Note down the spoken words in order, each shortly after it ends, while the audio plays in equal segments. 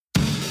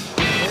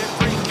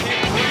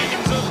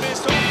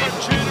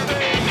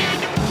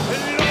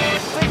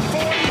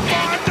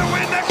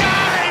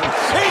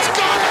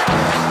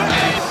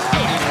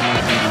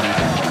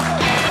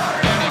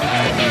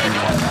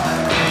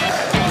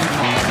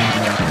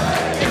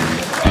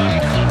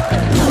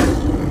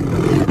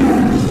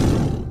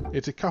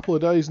It's a couple of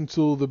days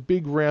until the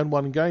big round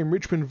one game,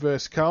 Richmond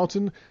versus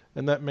Carlton,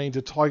 and that means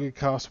a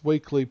Tigercast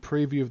weekly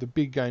preview of the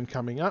big game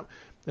coming up.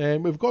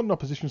 And we've got an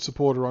opposition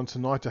supporter on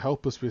tonight to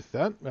help us with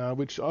that,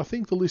 which I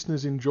think the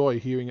listeners enjoy,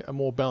 hearing a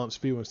more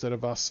balanced view instead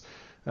of us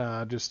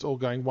just all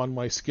going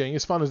one-way skiing.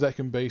 As fun as that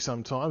can be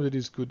sometimes, it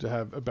is good to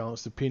have a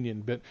balanced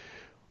opinion. But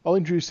I'll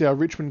introduce our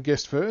Richmond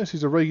guest first.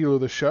 He's a regular of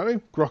the show.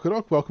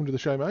 Grockadoc, welcome to the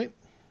show, mate.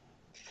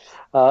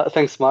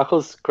 Thanks, Michael.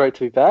 It's great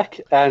to be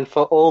back. And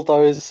for all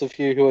those of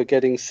you who are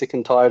getting sick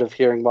and tired of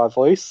hearing my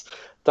voice,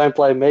 don't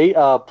blame me.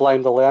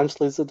 Blame the lounge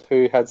lizard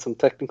who had some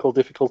technical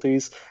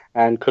difficulties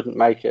and couldn't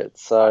make it.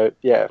 So,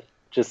 yeah,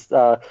 just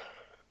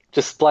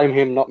blame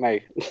him, not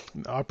me.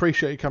 I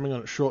appreciate you coming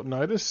on at short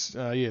notice.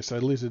 So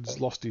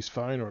Lizard's lost his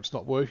phone or it's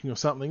not working or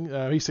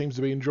something. He seems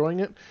to be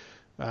enjoying it.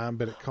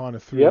 But it kind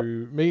of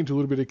threw me into a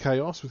little bit of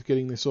chaos with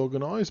getting this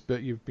organised,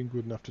 but you've been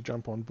good enough to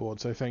jump on board,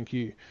 so thank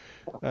you.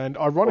 And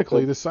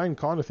ironically, the same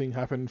kind of thing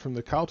happened from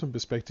the Carlton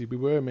perspective. We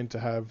were meant to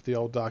have the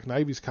old Dark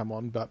Navies come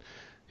on, but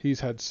he's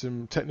had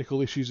some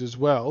technical issues as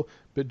well.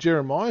 But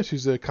Jeremias,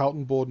 who's a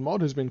Carlton board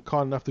mod, has been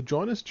kind enough to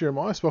join us.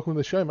 Jeremias, welcome to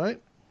the show, mate.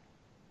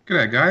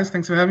 G'day, guys.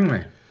 Thanks for having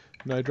me.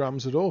 No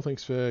dramas at all.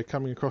 Thanks for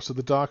coming across to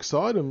the dark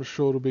side. I'm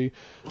sure it'll be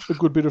a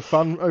good bit of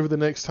fun over the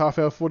next half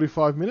hour,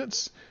 45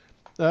 minutes.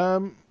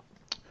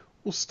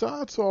 We'll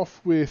start off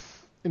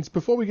with,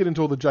 before we get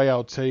into all the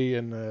JLT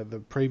and the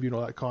preview and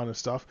all that kind of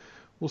stuff,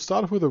 we'll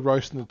start off with a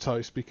roast and a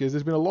toast, because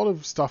there's been a lot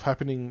of stuff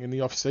happening in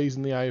the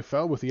off-season, the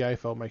AFL, with the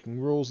AFL making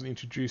rules and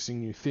introducing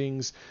new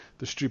things,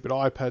 the stupid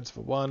iPads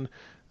for one,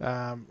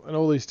 and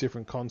all these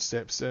different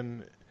concepts.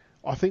 And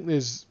I think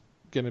there's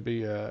going to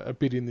be a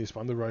bit in this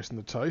one, the roast and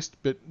the toast.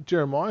 But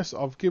Jeremias,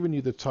 I've given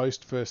you the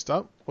toast first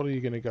up. What are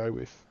you going to go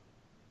with?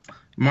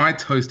 My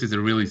toast is a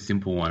really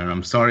simple one, and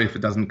I'm sorry if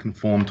it doesn't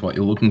conform to what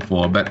you're looking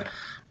for, but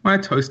my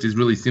toast is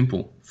really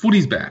simple.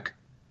 Footy's back.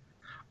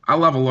 I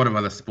love a lot of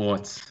other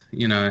sports,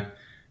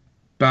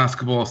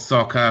 basketball,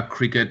 soccer,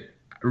 cricket.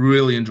 I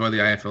really enjoy the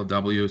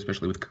AFLW,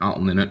 especially with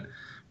Carlton in it.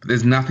 But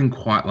there's nothing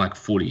quite like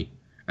footy.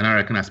 And I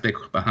reckon I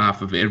speak on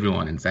behalf of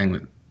everyone in saying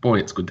that, boy,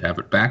 it's good to have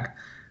it back.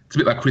 It's a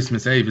bit like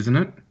Christmas Eve, isn't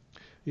it?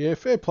 Yeah,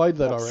 fair play to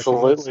that,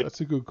 Absolutely. I reckon.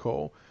 That's a good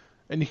call.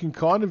 And you can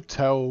kind of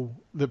tell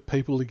that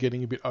people are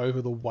getting a bit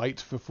over the wait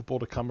for football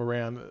to come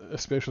around,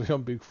 especially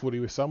on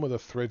BigFooty, with some of the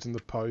threads and the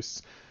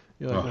posts.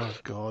 You're like, oh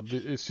God,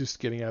 it's just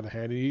getting out of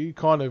hand. You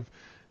kind of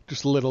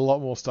just let a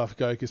lot more stuff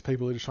go because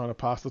people are just trying to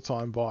pass the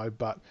time by.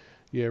 But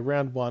yeah,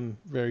 round one,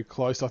 very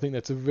close. I think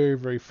that's a very,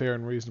 very fair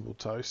and reasonable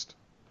toast.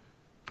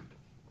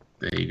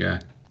 There you go.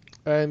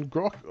 And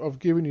Grock, I've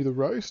given you the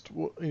roast.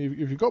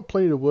 You've got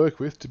plenty to work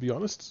with, to be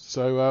honest.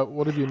 So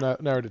what have you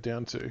narrowed it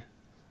down to?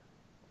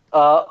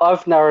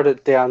 I've narrowed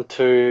it down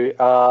to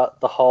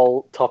the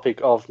whole topic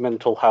of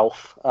mental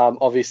health.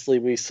 Obviously,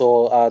 we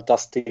saw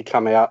Dusty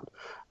come out,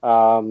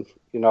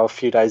 a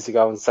few days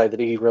ago and say that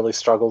he really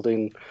struggled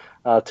in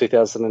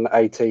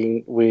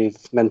 2018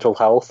 with mental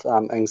health,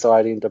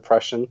 anxiety and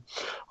depression.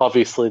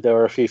 Obviously, there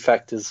were a few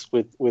factors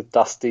with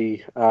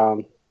Dusty,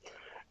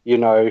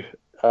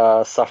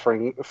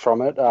 suffering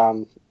from it.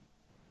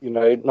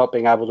 Not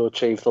being able to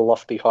achieve the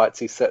lofty heights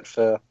he set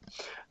for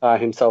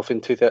himself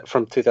from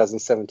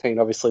 2017.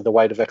 Obviously, the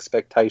weight of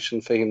expectation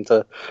for him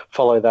to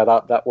follow that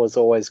up, that was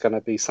always going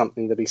to be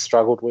something that he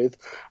struggled with.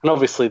 And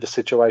obviously the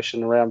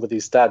situation around with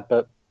his dad.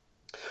 But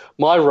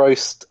my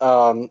roast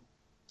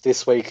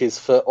this week is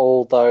for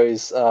all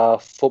those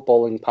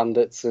footballing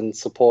pundits and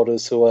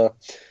supporters who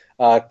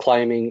are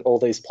claiming all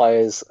these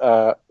players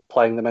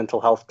playing the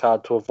mental health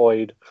card to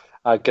avoid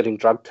getting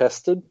drug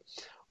tested.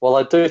 Well,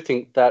 I do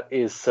think that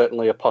is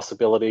certainly a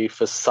possibility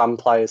for some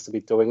players to be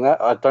doing that.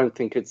 I don't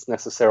think it's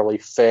necessarily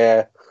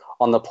fair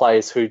on the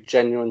players who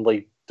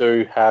genuinely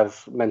do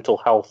have mental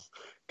health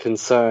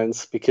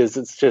concerns, because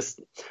it's just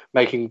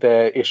making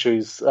their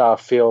issues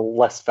feel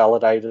less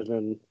validated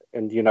and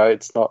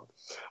it's not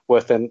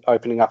worth them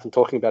opening up and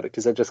talking about it,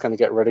 because they're just going to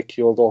get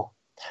ridiculed, or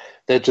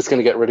they're just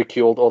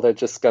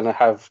going to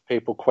have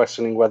people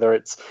questioning whether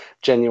it's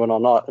genuine or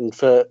not. And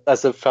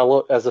as a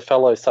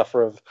fellow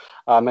sufferer of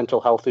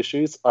mental health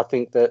issues, I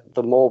think that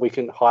the more we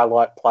can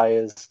highlight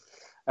players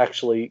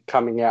actually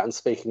coming out and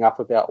speaking up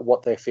about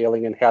what they're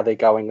feeling and how they're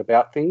going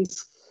about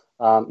things,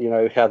 how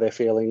they're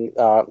feeling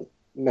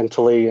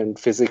mentally and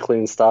physically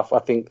and stuff, I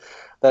think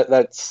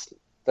that's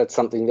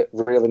something that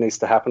really needs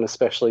to happen,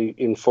 especially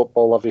in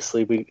football.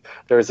 Obviously,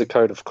 there is a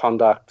code of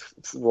conduct.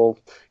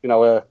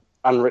 A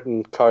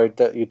unwritten code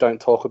that you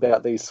don't talk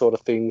about these sort of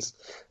things,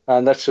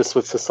 and that's just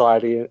with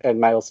society and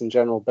males in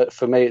general. But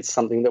for me, it's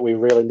something that we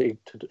really need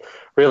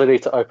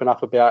to open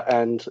up about.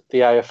 And the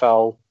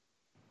AFL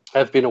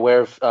have been aware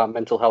of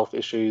mental health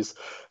issues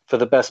for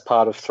the best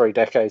part of 3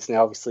 decades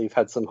now. Obviously, you've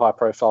had some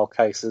high-profile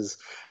cases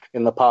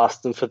in the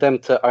past, and for them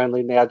to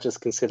only now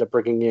just consider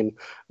bringing in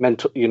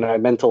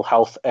mental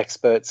health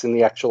experts in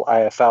the actual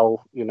AFL,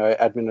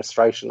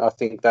 administration, I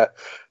think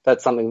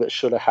that's something that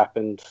should have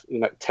happened,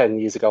 10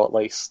 years ago at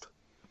least.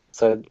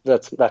 So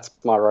that's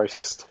my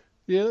roast.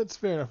 Yeah, that's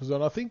fair enough as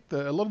well. I think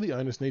that a lot of the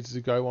onus needs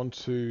to go on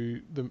to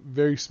the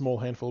very small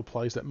handful of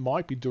players that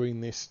might be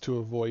doing this to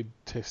avoid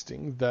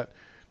testing.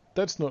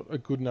 That's not a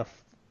good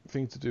enough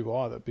thing to do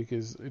either,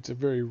 because it's a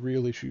very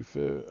real issue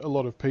for a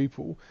lot of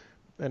people,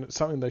 and it's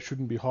something they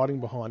shouldn't be hiding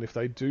behind. If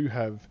they do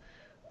have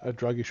a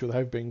drug issue, or they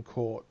have been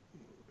caught,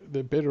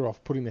 they're better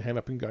off putting their hand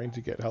up and going to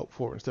get help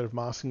for it instead of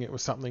masking it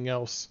with something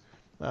else,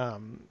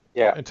 and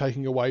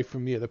taking away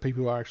from the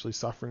people who are actually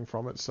suffering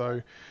from it.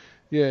 So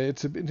yeah,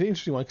 it's an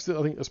interesting one, because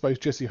I suppose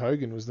Jesse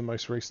Hogan was the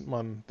most recent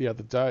one the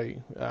other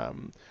day.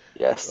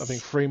 Yes. I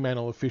think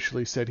Fremantle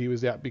officially said he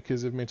was out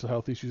because of mental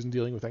health issues and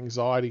dealing with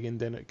anxiety, and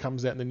then it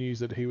comes out in the news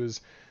that he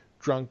was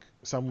drunk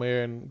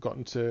somewhere and got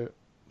into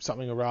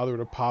something or other at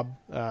a pub,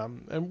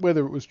 and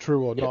whether it was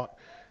true or not,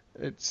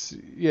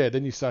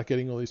 then you start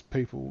getting all these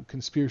people,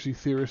 conspiracy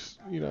theorists,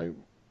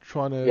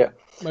 trying to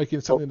make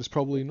it something that's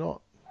probably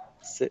not.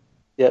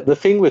 Yeah, the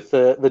thing with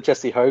the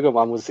Jesse Hogan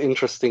one was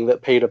interesting,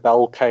 that Peter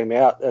Bell came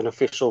out, an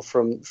official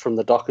from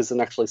the Dockers,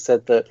 and actually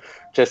said that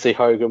Jesse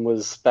Hogan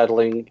was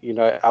battling,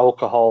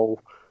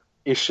 alcohol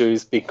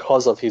issues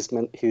because of his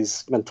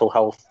mental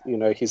health,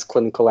 his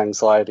clinical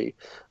anxiety.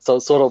 So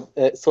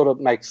it sort of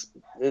makes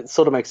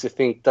you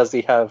think, does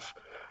he have,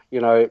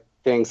 the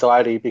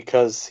anxiety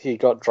because he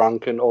got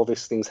drunk and all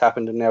these things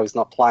happened and now he's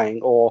not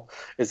playing, or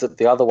is it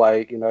the other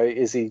way?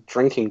 Is he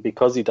drinking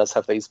because he does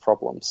have these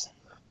problems?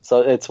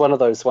 So it's one of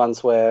those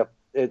ones where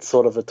it's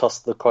sort of a toss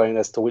of the coin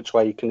as to which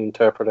way you can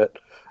interpret it,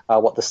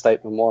 what the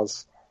statement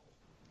was.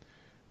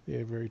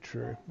 Yeah, very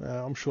true.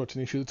 I'm sure it's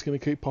an issue that's going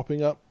to keep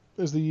popping up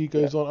as the year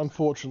goes on,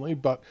 unfortunately.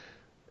 But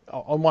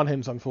on one hand,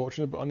 it's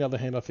unfortunate, but on the other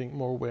hand, I think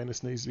more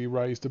awareness needs to be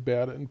raised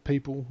about it, and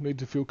people need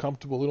to feel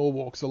comfortable in all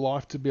walks of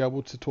life to be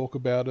able to talk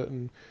about it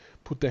and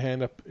put their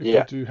hand up if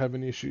they do have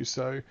an issue.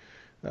 So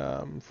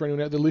for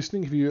anyone out there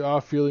listening, if you are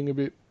feeling a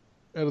bit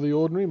out of the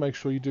ordinary, make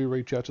sure you do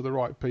reach out to the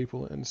right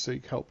people and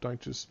seek help. Don't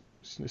just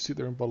sit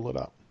there and bottle it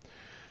up.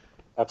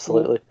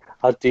 Absolutely.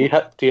 Do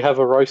you have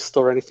a roast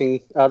or anything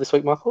this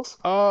week, Michaels?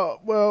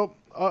 Well,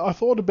 I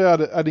thought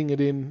about adding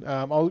it in.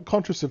 I was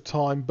conscious of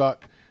time,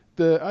 but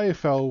the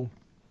AFL,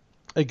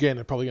 again,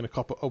 are probably going to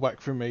cop a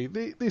whack from me.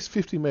 This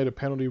 50-metre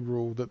penalty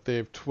rule that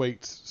they've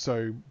tweaked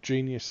so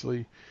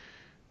geniusly,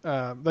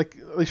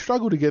 they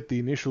struggle to get the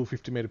initial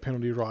 50-metre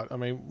penalty right. I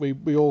mean,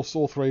 we all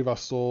three of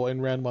us saw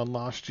in round one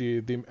last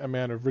year the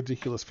amount of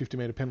ridiculous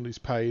 50-metre penalties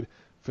paid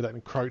for that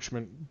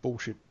encroachment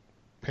bullshit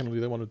penalty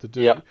they wanted to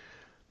do. Yep.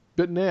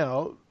 But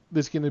now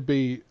there's going to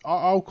be,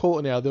 I'll call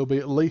it now, there'll be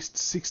at least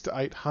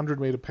 600 to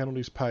 800-metre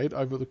penalties paid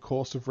over the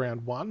course of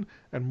round one,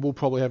 and we'll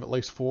probably have at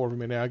least 4 of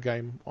them in our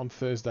game on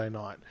Thursday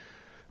night.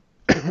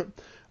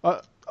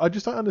 I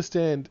just don't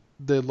understand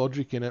their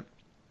logic in it.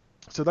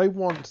 So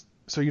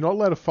you're not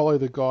allowed to follow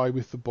the guy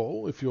with the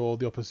ball if you're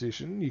the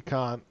opposition. You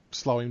can't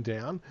slow him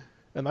down.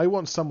 And they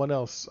want someone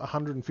else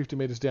 150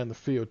 metres down the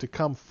field to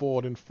come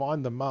forward and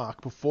find the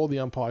mark before the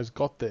umpires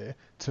got there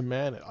to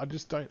man it. I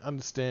just don't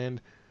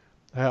understand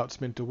how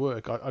it's meant to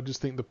work. I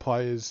just think the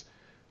players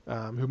who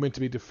are meant to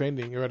be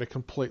defending are at a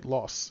complete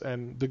loss,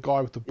 and the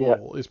guy with the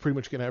ball is pretty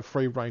much going to have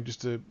free rein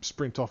just to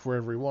sprint off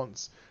wherever he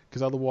wants,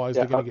 because otherwise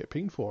they're going to get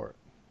pinged for it.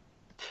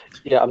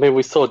 Yeah, I mean,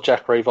 we saw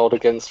Jack Riewoldt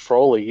against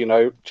Frawley.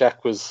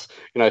 Jack was,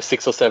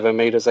 6 or 7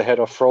 metres ahead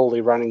of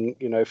Frawley running,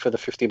 for the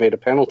 50-metre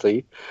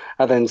penalty,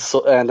 and then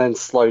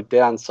slowed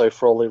down. So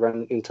Frawley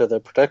ran into the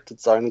protected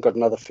zone and got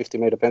another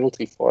 50-metre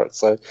penalty for it.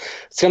 So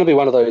it's going to be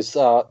one of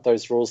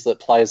those rules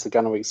that players are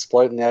going to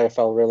exploit, and the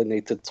AFL really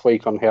need to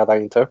tweak on how they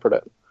interpret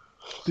it.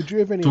 Did you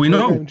have any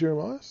game,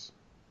 Jeremias?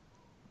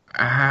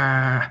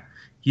 Yeah,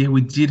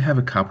 we did have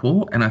a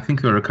couple, and I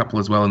think there were a couple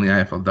as well in the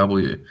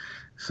AFLW.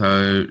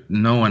 So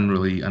no one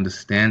really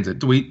understands it.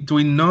 Do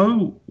we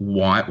know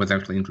why it was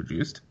actually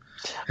introduced?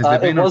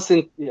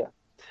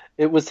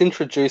 It was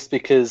introduced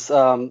because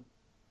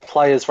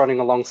players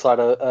running alongside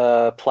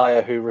a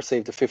player who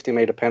received a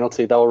 50-metre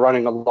penalty, they were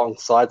running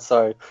alongside,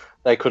 so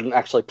they couldn't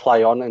actually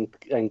play on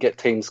and get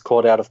teams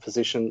caught out of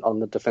position on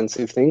the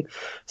defensive thing.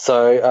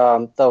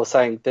 So they were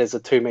saying there's a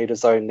 2-metre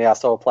zone now,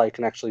 so a player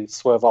can actually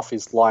swerve off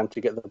his line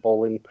to get the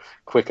ball in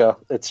quicker.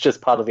 It's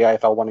just part of the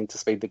AFL wanting to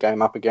speed the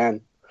game up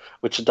again,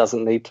 which it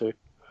doesn't need to.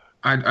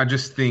 I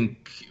just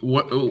think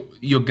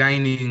you're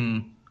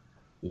gaining,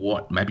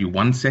 maybe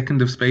 1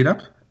 second of speed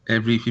up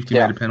every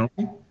 50-metre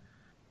penalty.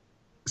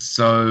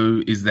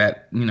 So is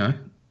that,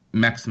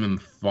 maximum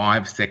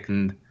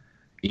 5-second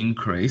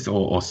increase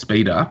or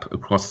speed up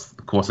across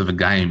the course of a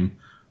game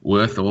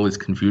worth all this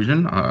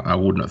confusion? I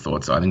wouldn't have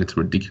thought so. I think it's a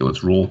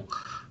ridiculous rule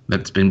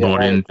that's been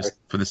brought in just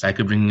for the sake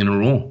of bringing in a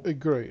rule.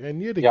 Agree.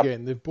 And yet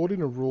again, they've brought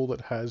in a rule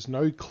that has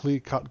no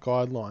clear-cut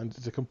guidelines.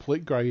 It's a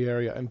complete grey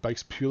area and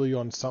based purely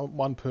on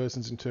one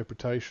person's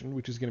interpretation,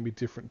 which is going to be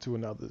different to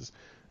another's.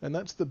 And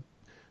that's the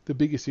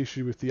biggest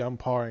issue with the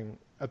umpiring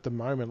at the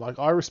moment. Like,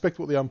 I respect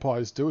what the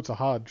umpires do. It's a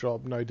hard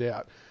job, no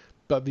doubt.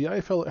 But the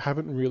AFL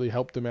haven't really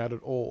helped them out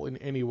at all in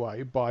any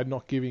way by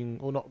not giving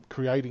or not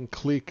creating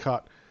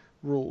clear-cut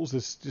rules.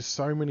 There's just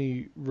so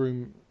many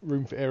room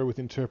for error with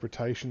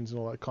interpretations and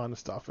all that kind of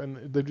stuff, and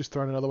they've just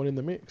thrown another one in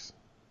the mix.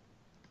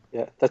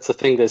 Yeah, that's the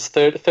thing. There's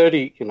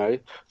 30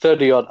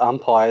 odd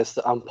umpires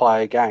to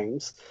umpire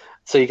games.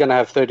 So you're going to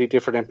have 30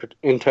 different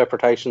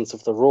interpretations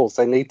of the rules.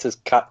 They need to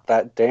cut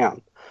that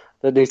down.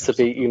 There needs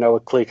Absolutely. to be, a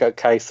clear-cut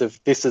case of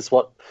this is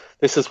what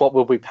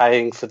we'll be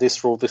paying for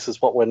this rule. This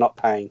is what we're not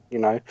paying.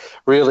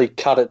 Really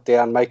cut it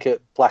down, make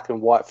it black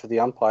and white for the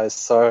umpires,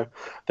 so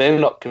they're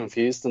not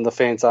confused and the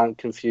fans aren't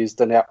confused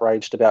and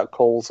outraged about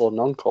calls or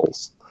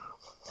non-calls.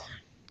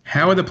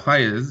 How are the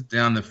players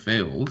down the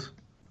field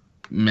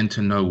meant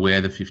to know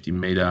where the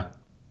 50-meter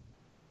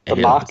The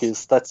mark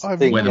is. That's I the have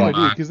thing. no Where the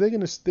idea mark- because they're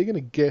gonna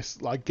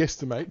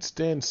guesstimate,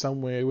 stand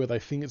somewhere where they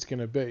think it's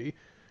gonna be,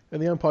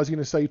 and the umpire's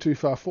gonna say too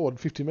far forward,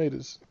 50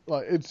 meters.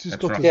 Like it's just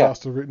That's got right.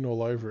 disaster written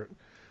all over it.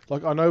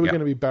 Like I know we're Yeah.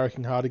 going to be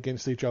barracking hard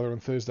against each other on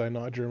Thursday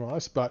night,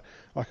 Jeremias, but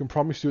I can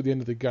promise you at the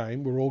end of the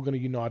game, we're all going to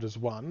unite as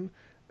one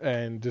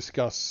and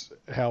discuss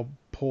how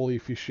poorly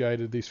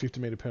officiated this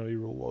 50-meter penalty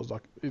rule was.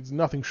 Like it's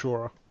nothing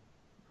surer.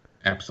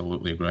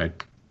 Absolutely agreed.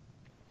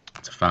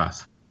 It's a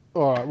farce.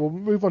 All right, we'll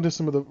move on to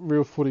some of the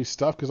real footy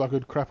stuff because I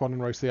could crap on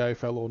and roast the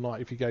AFL all night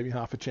if you gave me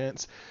half a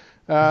chance.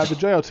 The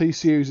JLT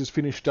series is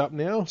finished up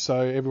now, so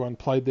everyone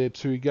played their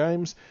 2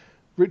 games.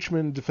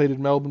 Richmond defeated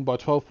Melbourne by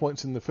 12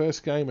 points in the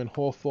first game and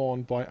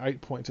Hawthorn by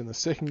 8 points in the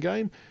second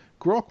game.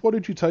 Grock, what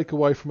did you take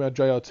away from our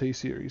JLT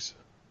series?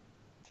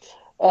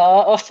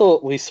 I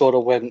thought we sort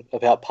of went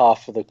about par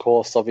for the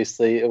course.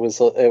 Obviously, it was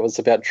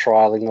about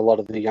trialing a lot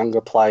of the younger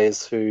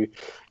players who,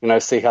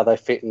 see how they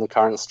fit in the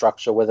current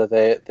structure, whether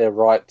they're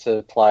right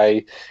to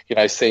play,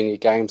 senior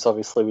games.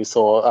 Obviously, we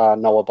saw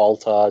Noah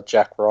Bolter,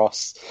 Jack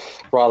Ross,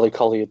 Riley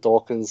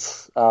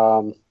Collier-Dawkins,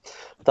 and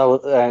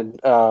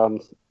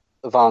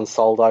Van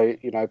Soldo,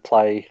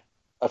 play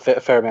a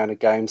fair amount of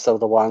games. Some of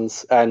the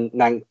ones, and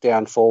Nank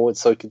down forward,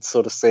 so you could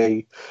sort of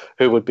see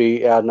who would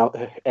be our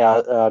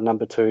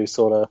number 2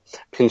 sort of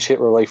pinch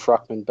hit relief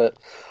ruckman. But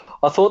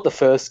I thought the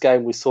first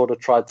game we sort of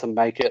tried to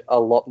make it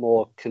a lot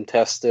more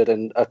contested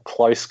and a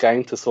close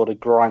game to sort of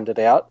grind it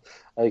out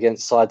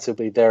against sides who'll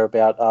be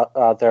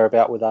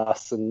thereabout with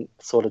us and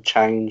sort of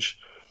change,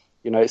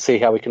 see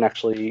how we can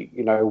actually,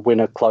 win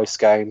a close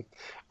game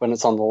when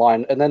it's on the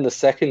line. And then the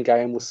second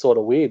game was sort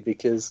of weird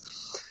because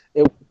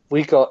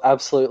we got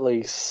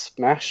absolutely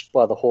smashed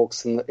by the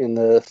Hawks in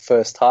the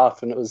first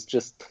half, and it was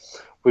just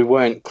we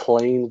weren't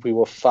clean. We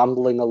were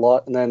fumbling a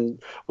lot, and then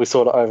we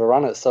sort of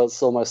overrun it. So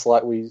it's almost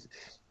like we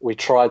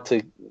tried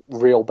to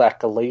reel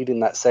back a lead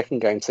in that second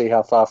game, see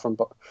how far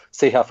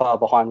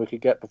behind we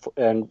could get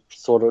and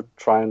sort of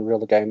try and reel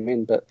the game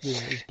in. But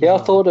I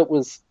thought it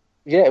was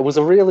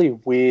a really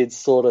weird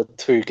sort of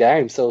 2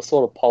 games. So it was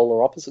sort of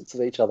polar opposites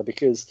of each other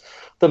because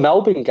the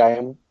Melbourne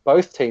game,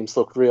 both teams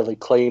looked really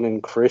clean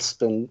and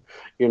crisp and,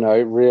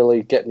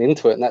 really getting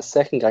into it. And that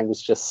second game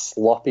was just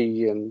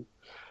sloppy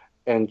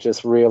and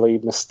just really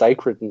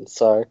mistake-ridden.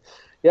 So,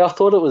 I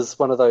thought it was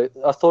one of those.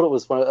 I thought it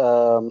was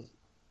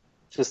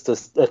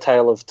just a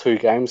tale of 2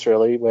 games,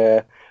 really,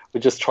 where we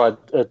just tried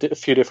a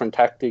few different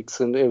tactics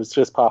and it was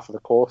just par for the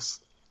course.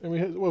 And we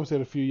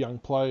had a few young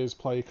players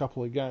play a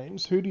couple of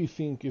games. Who do you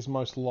think is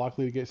most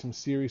likely to get some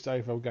serious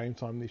AFL game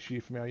time this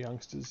year from our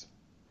youngsters?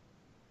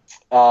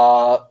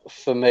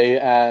 For me,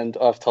 and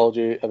I've told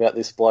you about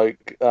this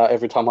bloke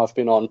every time I've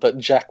been on, but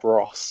Jack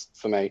Ross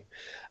for me.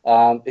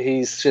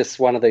 He's just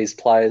one of these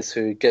players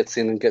who gets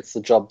in and gets the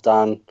job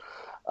done.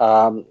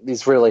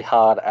 He's really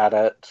hard at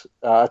it,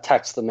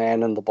 attacks the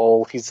man and the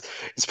ball. He's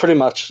pretty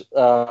much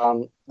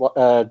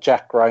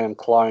Jack Graham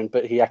clone,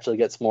 but he actually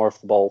gets more of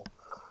the ball.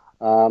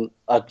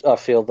 I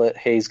feel that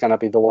he's going to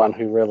be the one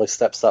who really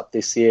steps up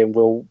this year and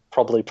will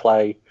probably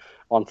play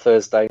on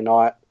Thursday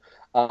night.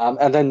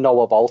 And then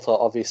Noah Bolter,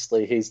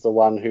 obviously, he's the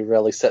one who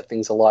really set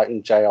things alight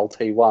in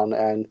JLT1,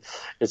 and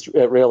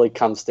it really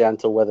comes down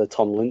to whether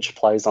Tom Lynch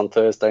plays on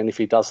Thursday, and if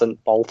he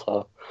doesn't,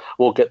 Bolter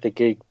will get the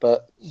gig.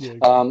 But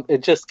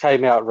it just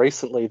came out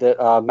recently that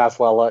Mav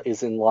Weller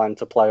is in line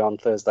to play on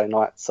Thursday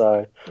night,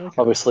 so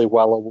obviously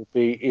Weller will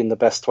be in the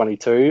best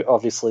 22.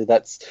 Obviously,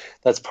 that's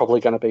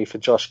probably going to be for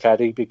Josh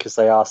Caddy because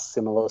they are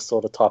similar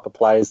sort of type of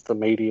players, the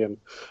medium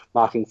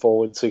marking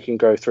forwards who can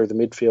go through the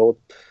midfield.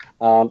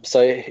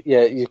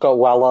 You've got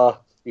Weller,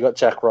 you've got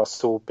Jack Ross,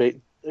 who will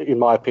be, in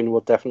my opinion, will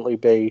definitely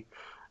be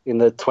in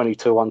the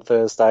 22 on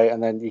Thursday,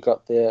 and then you've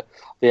got the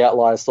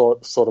outliers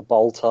sort of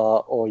Bolter,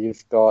 or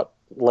you've got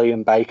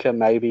Liam Baker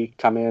maybe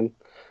come in.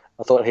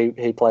 I thought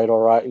he played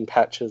all right in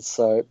patches.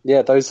 So,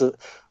 those are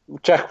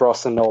Jack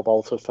Ross and Noah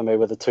Bolter for me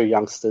were the 2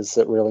 youngsters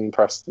that really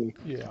impressed me.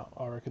 Yeah,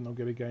 I reckon they'll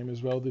get a game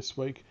as well this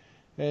week.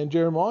 And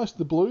Jeremias,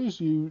 the Blues,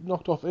 you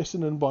knocked off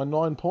Essendon by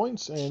 9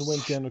 points and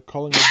went down to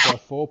Collingwood by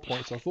 4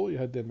 points. I thought you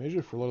had their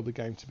measure for a lot of the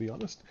game, to be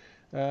honest.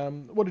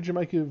 What did you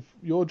make of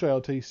your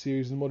JLT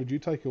series and what did you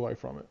take away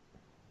from it?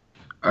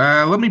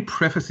 Let me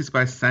preface this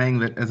by saying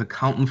that as a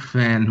Carlton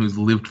fan who's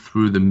lived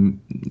through the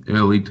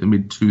early to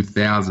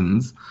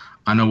mid-2000s,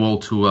 I know all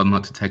too well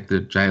not to take the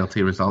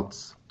JLT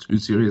results too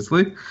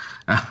seriously.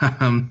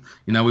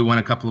 We won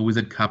a couple of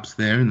Wizard Cups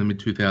there in the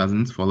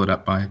mid-2000s, followed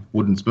up by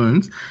wooden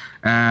spoons.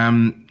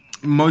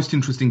 Most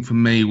interesting for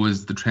me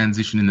was the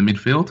transition in the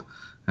midfield.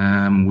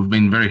 We've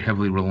been very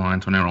heavily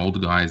reliant on our older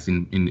guys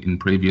in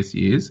previous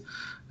years,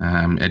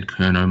 Ed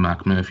Kerno,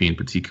 Mark Murphy in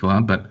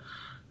particular, but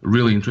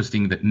really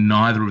interesting that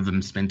neither of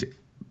them spent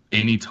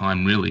any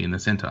time really in the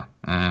centre.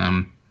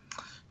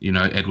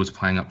 Ed was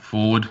playing up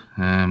forward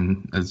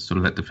as sort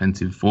of that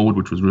defensive forward,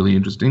 which was really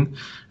interesting,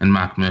 and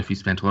Mark Murphy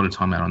spent a lot of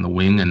time out on the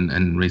wing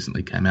and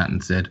recently came out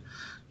and said,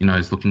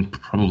 he's looking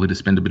probably to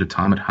spend a bit of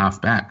time at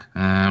half back.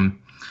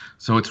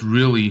 So it's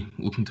really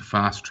looking to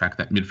fast track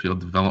that midfield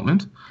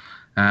development.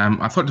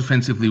 I thought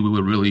defensively we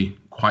were really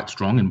quite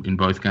strong in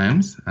both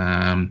games.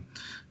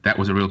 That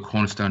was a real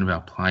cornerstone of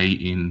our play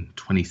in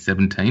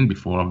 2017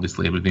 before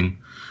obviously everything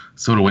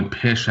sort of went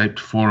pear-shaped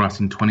for us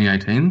in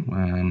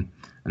 2018.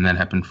 And that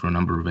happened for a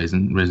number of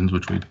reasons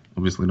which we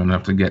obviously don't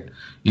have to get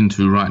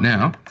into right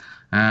now.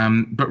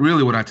 But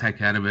really what I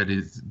take out of it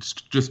is it's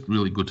just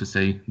really good to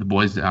see the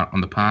boys out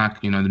on the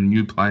park, the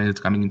new players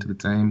coming into the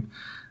team.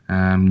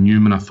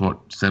 Newman, I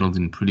thought, settled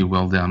in pretty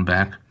well down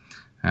back.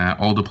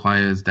 Older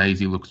players,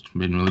 Daisy looks to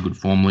be in really good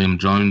form, Liam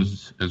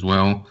Jones as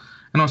well.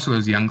 And also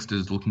those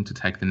youngsters looking to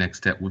take the next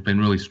step. We've been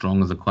really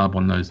strong as a club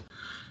on those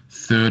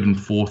third and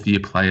fourth year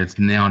players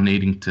now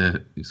needing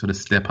to sort of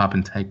step up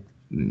and take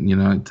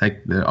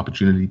the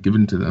opportunity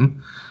given to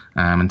them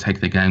and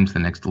take their game to the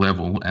next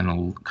level. And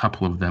a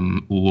couple of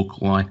them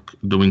look like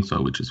doing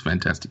so, which is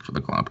fantastic for the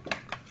club.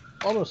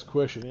 Honest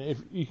question. If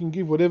you can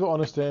give whatever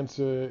honest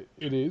answer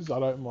it is, I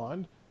don't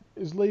mind.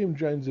 Is Liam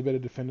Jones a better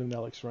defender than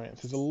Alex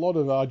Rance? There's a lot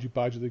of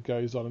argy-bargy that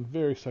goes on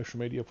various social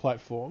media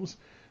platforms.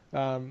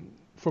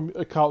 From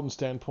a Carlton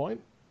standpoint,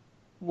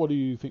 what do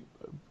you think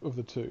of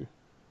the two?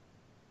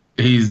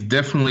 He's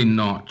definitely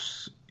not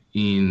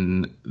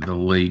in the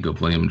league of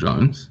Liam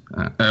Jones.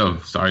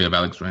 Of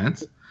Alex Rance.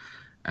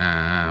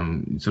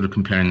 Sort of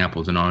comparing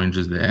apples and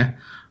oranges there.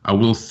 I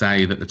will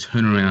say that the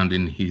turnaround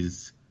in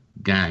his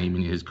game,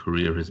 in his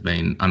career, has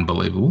been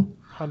unbelievable.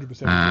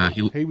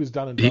 100%. He was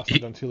done and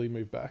dusted until he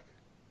moved back.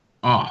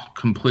 Oh,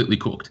 completely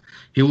cooked.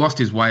 He lost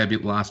his way a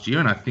bit last year,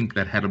 and I think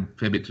that had a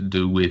fair bit to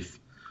do with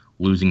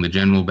losing the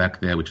general back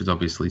there, which is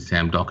obviously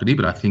Sam Doherty,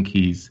 but I think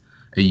he's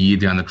a year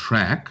down the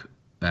track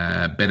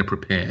better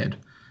prepared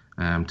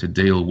to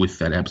deal with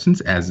that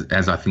absence,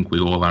 as I think we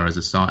all are as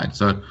a side.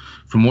 So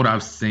from what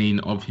I've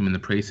seen of him in the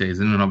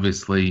preseason, and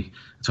obviously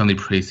it's only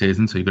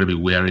preseason, so you've got to be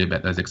wary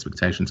about those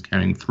expectations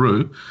carrying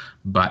through,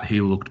 but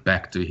he looked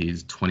back to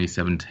his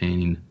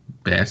 2017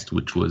 best,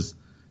 which was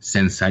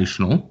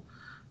sensational.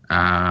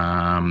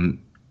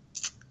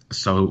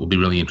 So it will be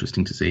really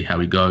interesting to see how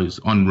he goes.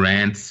 On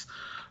Rance,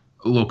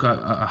 look,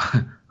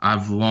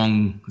 I've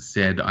long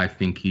said I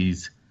think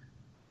he's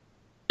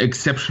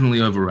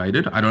exceptionally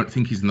overrated. I don't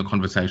think he's in the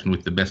conversation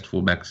with the best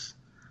fullbacks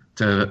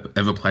to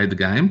ever play the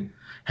game.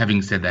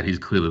 Having said that, he's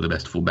clearly the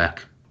best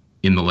fullback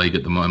in the league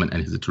at the moment,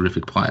 and he's a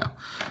terrific player.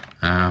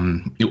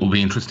 It will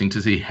be interesting to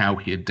see how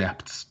he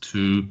adapts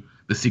to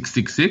the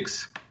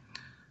 666,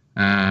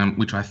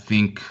 which I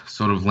think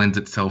sort of lends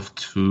itself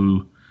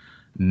to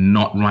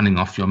not running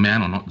off your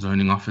man or not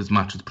zoning off as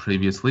much as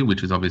previously,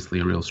 which is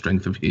obviously a real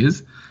strength of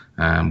his.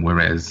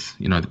 Whereas,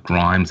 the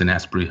Grimes and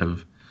Asprey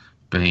have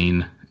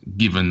been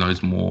given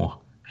those more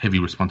heavy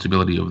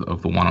responsibility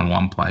of the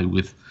one-on-one play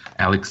with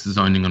Alex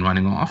zoning and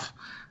running off.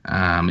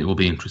 It will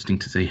be interesting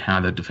to see how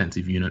the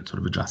defensive unit sort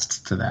of adjusts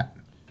to that.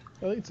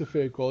 I think it's a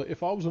fair call.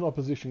 If I was an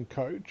opposition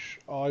coach,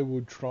 I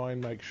would try and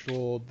make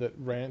sure that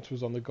Rance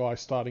was on the guy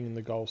starting in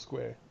the goal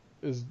square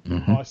as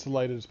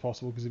isolated as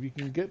possible, because if you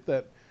can get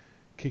that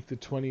kick to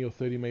 20 or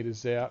 30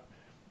 metres out,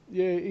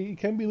 yeah, he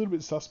can be a little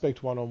bit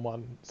suspect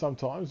one-on-one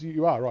sometimes.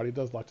 You are right, he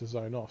does like to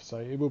zone off, so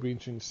it will be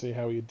interesting to see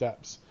how he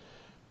adapts.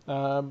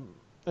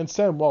 And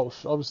Sam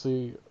Walsh,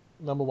 obviously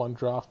number one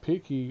draft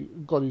pick, he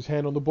got his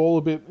hand on the ball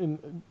a bit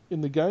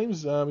in the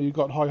games. You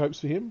got high hopes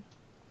for him?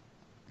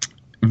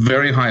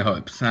 Very high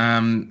hopes.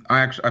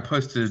 I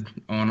posted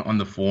on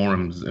the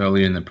forums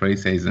earlier in the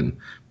preseason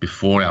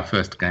before our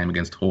first game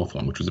against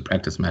Hawthorn, which was a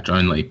practice match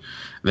only,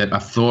 that I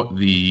thought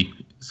the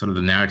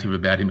narrative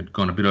about him had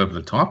gone a bit over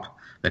the top,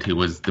 that he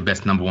was the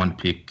best number one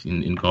pick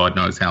in God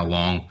knows how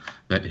long,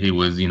 that he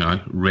was,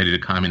 ready to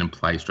come in and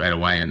play straight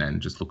away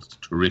and just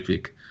looked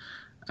terrific.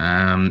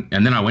 And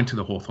then I went to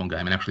the Hawthorn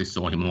game and actually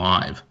saw him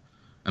live,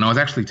 and I was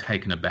actually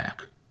taken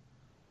aback.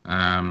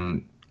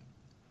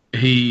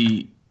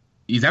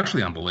 He's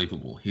actually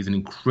unbelievable. He's an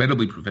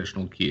incredibly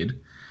professional kid.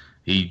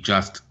 He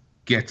just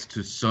gets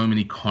to so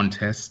many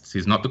contests.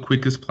 He's not the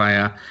quickest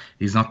player.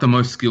 He's not the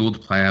most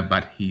skilled player,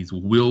 but his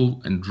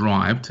will and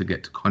drive to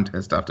get to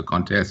contest after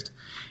contest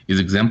is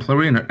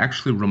exemplary, and it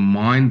actually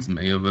reminds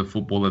me of a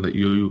footballer that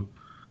you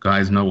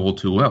guys know all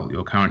too well,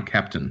 your current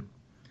captain,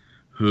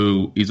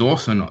 who is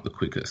also not the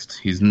quickest.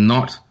 He's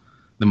not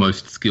the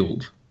most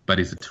skilled, but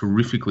he's a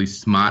terrifically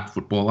smart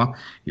footballer.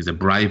 He's a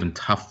brave and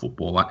tough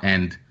footballer,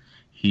 and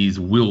his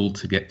will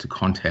to get to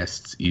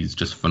contests is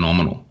just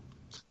phenomenal.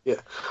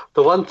 Yeah.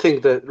 The one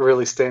thing that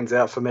really stands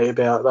out for me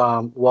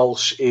about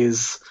Walsh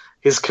is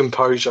his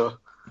composure.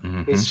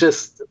 Mm-hmm. He's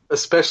just,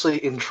 especially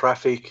in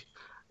traffic,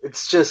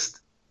 it's just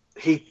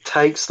he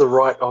takes the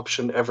right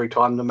option every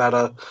time, no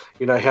matter,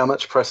 how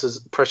much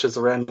pressure's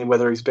around him,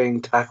 whether he's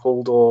being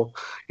tackled or,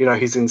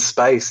 he's in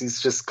space.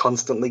 He's just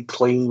constantly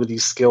clean with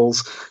his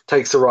skills,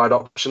 takes the right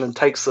option and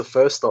takes the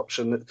first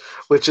option,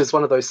 which is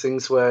one of those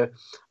things where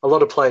a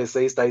lot of players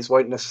these days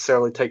won't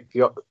necessarily take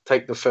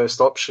the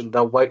first option.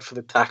 They'll wait for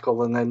the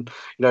tackle and then,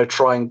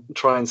 try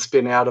and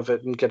spin out of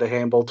it and get a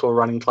handball to a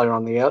running player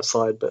on the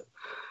outside. But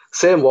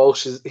Sam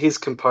Walsh, his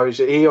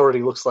composure, he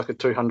already looks like a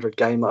 200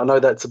 gamer. I know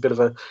that's a bit of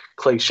a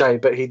cliche,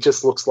 but he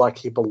just looks like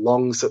he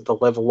belongs at the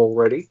level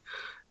already.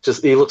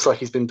 He looks like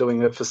he's been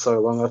doing it for so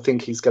long. I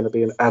think he's going to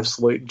be an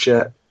absolute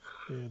jet.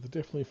 Yeah, they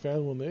definitely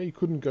found one there. You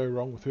couldn't go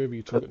wrong with whoever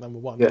you took at number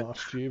one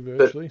last year,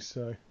 virtually.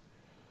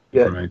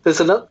 Right. There's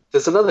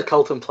another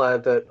Carlton player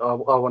that I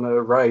want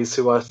to raise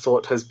who I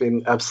thought has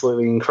been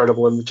absolutely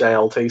incredible in the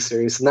JLT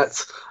series, and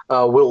that's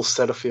Will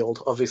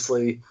Setterfield,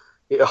 obviously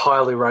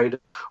highly rated.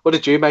 What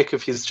did you make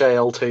of his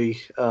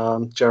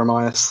JLT,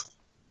 Jeremias?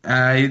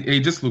 He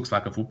just looks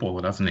like a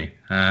footballer, doesn't he?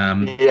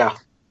 Yeah.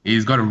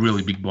 He's got a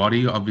really big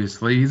body,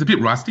 obviously. He's a bit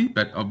rusty,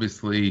 but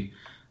obviously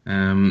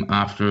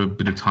after a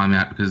bit of time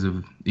out because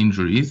of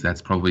injuries,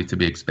 that's probably to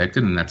be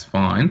expected, and that's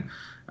fine.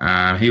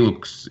 He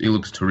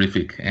looks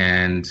terrific,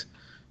 and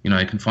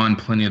he can find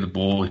plenty of the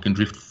ball. He can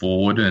drift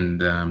forward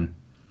and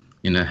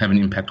have an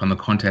impact on the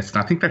contest.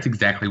 And I think that's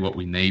exactly what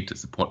we need to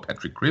support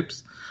Patrick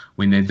Cripps.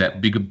 We need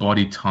that bigger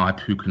body type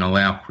who can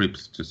allow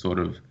Cripps to sort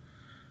of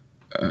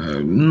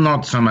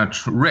not so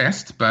much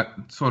rest, but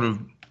sort of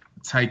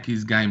take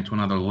his game to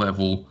another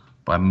level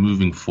by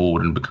moving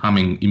forward and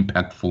becoming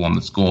impactful on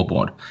the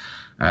scoreboard.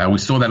 We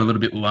saw that a little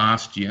bit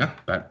last year,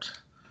 but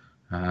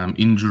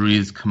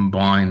injuries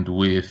combined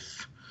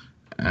with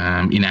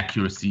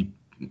inaccuracy,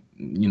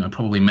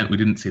 probably meant we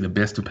didn't see the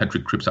best of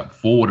Patrick Cripps up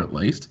forward at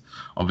least.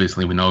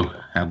 Obviously, we know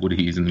how good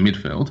he is in the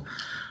midfield.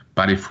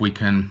 But if we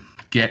can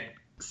get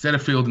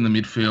Setterfield in the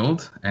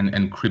midfield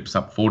and Cripps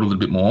up forward a little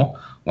bit more,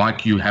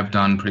 like you have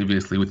done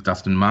previously with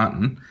Dustin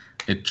Martin,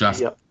 it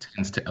just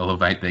tends to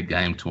elevate their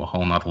game to a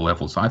whole nother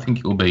level. So I think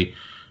it'll be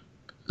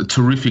a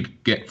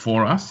terrific get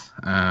for us.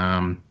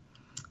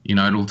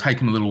 It'll take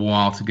him a little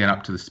while to get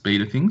up to the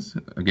speed of things,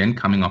 again,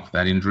 coming off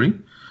that injury.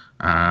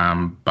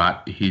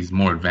 But he's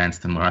more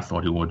advanced than where I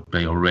thought he would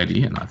be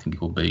already, and I think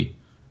he'll be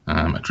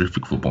a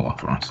terrific footballer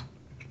for us.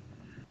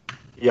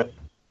 Yep.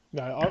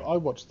 No, I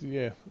watched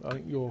I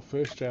think your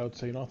first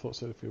JLT, and I thought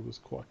Setterfield was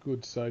quite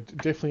good. So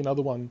definitely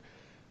another one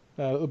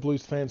the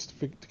Blues fans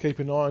to keep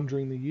an eye on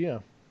during the year.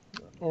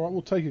 All right,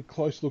 we'll take a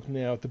close look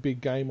now at the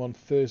big game on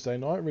Thursday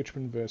night,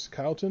 Richmond versus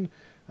Carlton.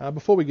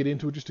 Before we get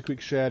into it, just a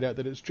quick shout out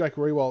that it's Jack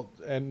Rewalt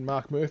and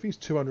Mark Murphy's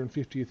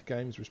 250th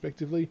games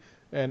respectively,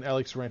 and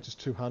Alex Rantz's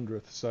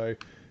 200th. So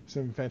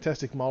some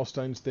fantastic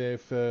milestones there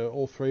for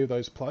all three of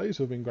those players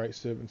who have been great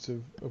servants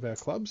of our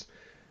clubs.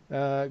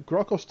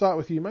 Grock, I'll start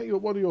with you, mate.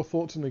 What are your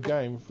thoughts on the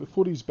game? The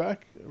footy's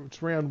back.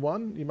 It's round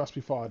one. You must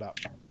be fired up.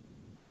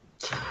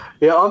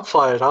 Yeah, I'm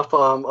fired up.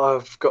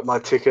 I've got my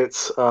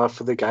tickets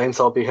for the games.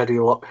 I'll be heading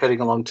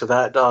along to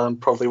that.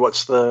 Probably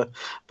watch the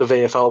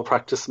VFL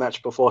practice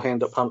match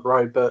beforehand at Punt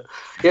Road. But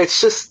yeah,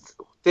 it's just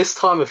this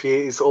time of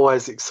year is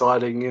always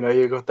exciting.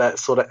 You've got that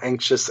sort of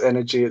anxious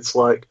energy. It's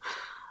like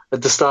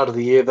at the start of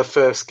the year, the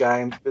first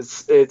game.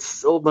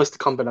 It's almost a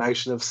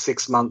combination of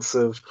 6 months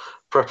of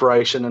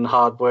preparation and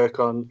hard work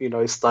on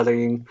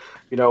studying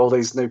all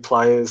these new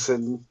players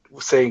and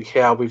seeing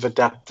how we've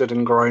adapted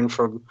and grown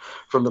from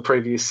the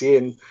previous year.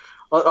 And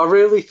I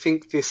really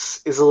think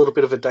this is a little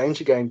bit of a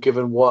danger game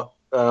given what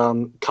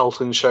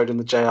Carlton showed in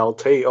the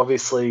JLT.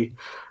 Obviously,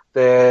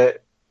 they're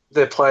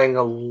playing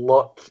a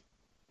lot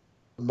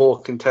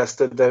more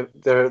contested.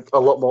 They're a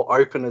lot more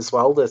open as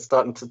well. They're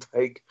starting to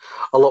take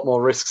a lot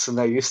more risks than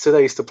they used to.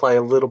 They used to play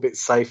a little bit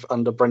safe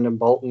under Brendan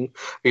Bolton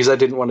because they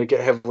didn't want to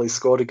get heavily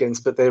scored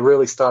against, but they're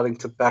really starting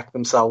to back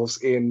themselves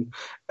in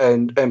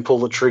and pull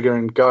the trigger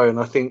and go. And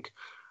I think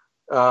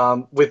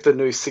with the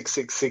new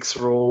 666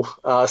 rule,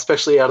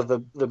 especially out of the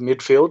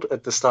midfield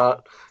at the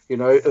start,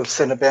 of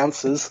centre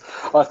bounces,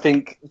 I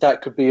think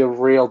that could be a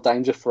real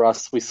danger for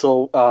us. We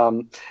saw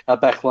our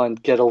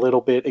backline get a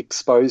little bit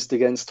exposed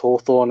against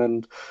Hawthorn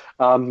and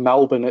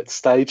Melbourne at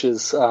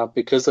stages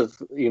because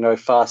of,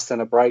 fast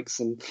centre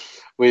breaks and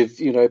with,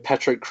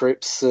 Patrick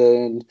Cripps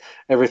and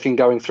everything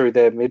going through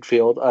their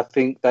midfield. I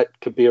think that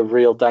could be a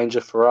real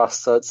danger for us.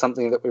 So it's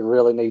something that we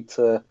really need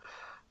to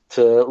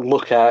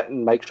look at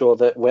and make sure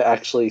that we're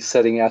actually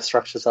setting our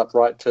structures up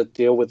right to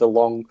deal with the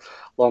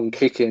long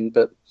kick in.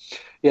 But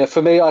yeah,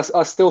 for me, I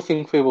still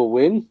think we will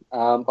win.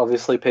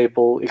 Obviously,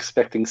 people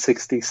expecting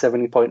 60,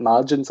 70-point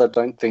margins, I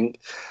don't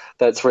think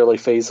that's really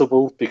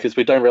feasible because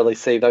we don't really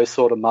see those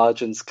sort of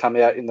margins come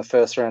out in the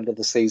first round of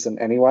the season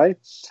anyway.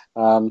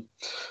 But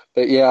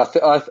yeah,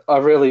 I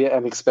really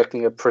am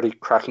expecting a pretty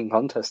cracking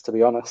contest, to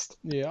be honest.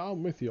 Yeah,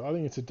 I'm with you. I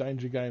think it's a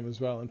danger game as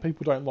well, and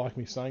people don't like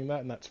me saying that,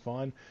 and that's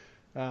fine.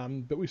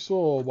 But we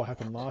saw what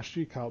happened last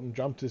year. Carlton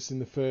jumped us in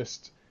the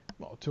first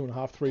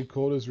 2.5, 3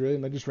 quarters, really,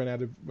 and they just ran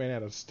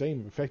out of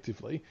steam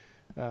effectively.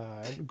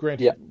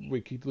 Granted,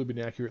 we kicked a little bit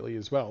inaccurately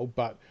as well,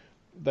 but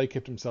they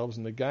kept themselves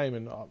in the game,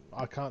 and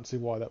I can't see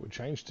why that would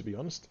change, to be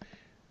honest.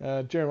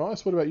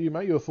 Jeremias, what about you,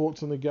 mate? Your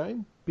thoughts on the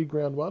game? Big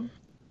round one?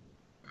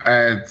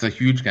 It's a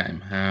huge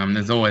game.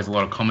 There's always a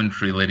lot of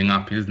commentary leading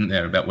up, isn't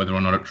there, about whether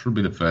or not it should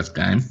be the first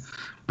game.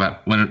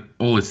 But when it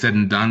all is said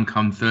and done,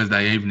 come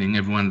Thursday evening,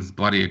 everyone's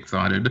bloody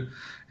excited,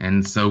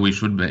 and so we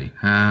should be.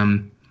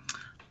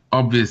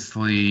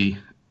 Obviously,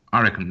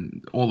 I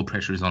reckon all the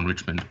pressure is on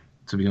Richmond,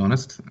 to be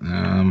honest.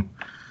 Heavy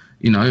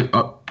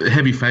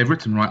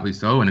favourites, and rightly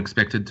so, and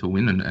expected to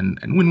win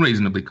and win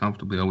reasonably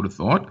comfortably, I would have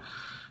thought.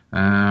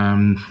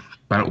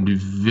 But it will be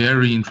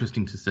very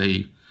interesting to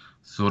see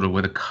sort of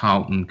whether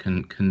Carlton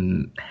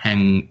can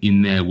hang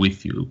in there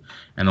with you.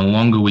 And the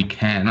longer we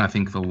can, I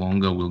think the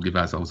longer we'll give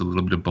ourselves a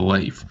little bit of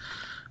belief.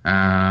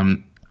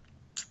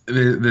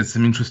 There's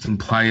some interesting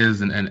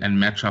players and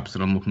matchups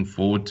that I'm looking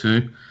forward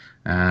to.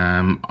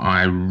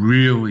 I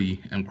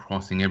really am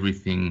crossing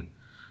everything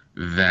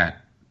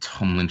that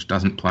Tom Lynch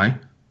doesn't play,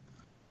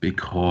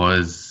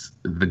 because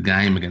the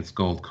game against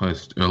Gold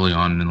Coast early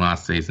on in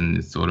last season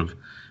is sort of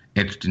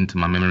etched into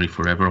my memory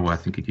forever, where I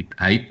think he kicked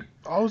 8.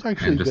 I was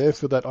actually there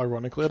for that,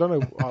 ironically. I don't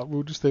know, we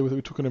were just there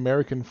we took an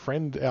American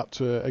friend out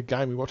to a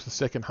game. We watched the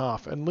second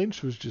half, and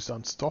Lynch was just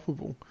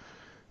unstoppable.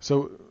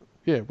 So,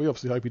 yeah, we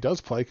obviously hope he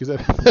does play, because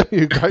that'd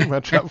be a great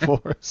matchup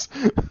for us.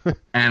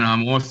 And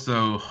I'm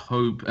also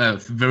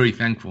very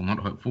thankful, not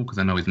hopeful, because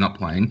I know he's not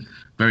playing,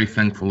 very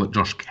thankful that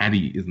Josh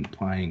Caddy isn't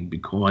playing,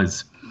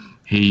 because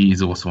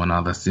he's also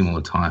another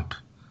similar type,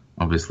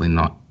 obviously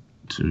not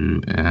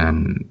to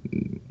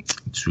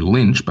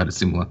Lynch, but a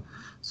similar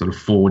sort of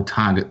forward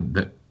target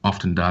that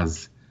often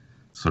does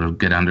sort of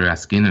get under our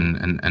skin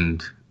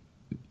and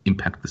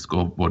impact the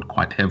scoreboard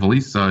quite heavily.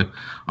 So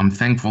I'm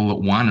thankful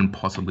that one and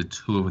possibly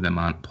two of them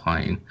aren't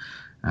playing,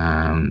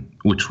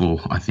 which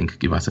will, I think,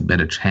 give us a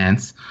better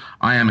chance.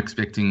 I am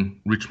expecting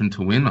Richmond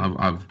to win.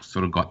 I've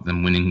sort of got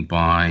them winning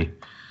by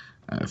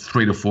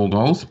 3 to 4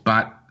 goals.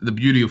 But the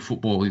beauty of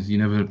football is you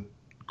never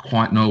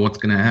quite know what's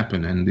going to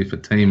happen. And if a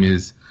team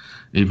is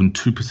even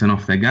 2%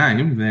 off their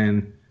game,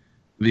 then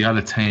the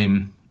other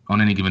team on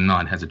any given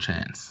night has a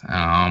chance.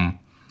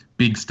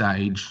 Big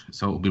stage,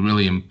 so it'll be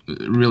really,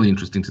 really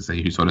interesting to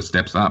see who sort of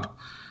steps up.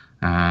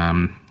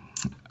 I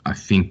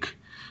think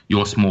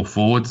your small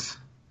forwards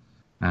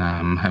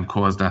have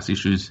caused us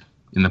issues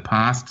in the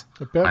past.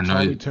 About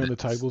time we turned the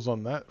tables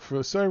on that.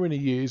 For so many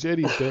years,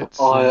 Eddie Betts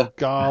and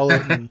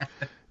Garland, and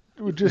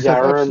we just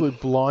had absolute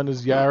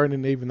blinders. Yaron,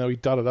 and even though he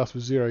dudded us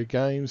with 0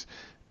 games,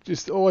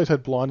 just always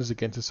had blinders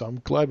against us. So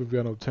I'm glad we've been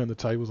able to turn the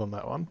tables on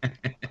that one.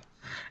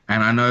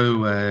 And I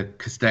know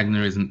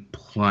Castagna isn't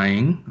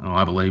playing. Oh,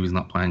 I believe he's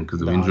not playing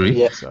because of injury.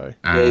 Yeah, so.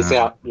 He's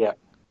out. Yeah.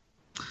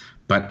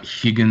 But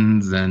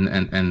Higgins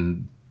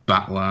and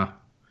Butler,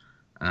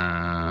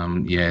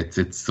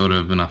 it's sort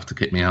of enough to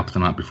keep me up the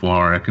night before,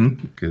 I reckon.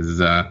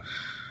 Because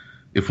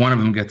if one of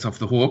them gets off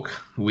the hook,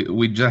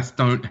 we just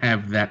don't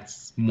have that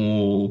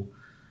small,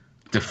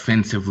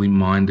 defensively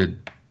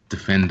minded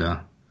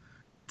defender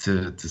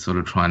to sort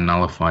of try and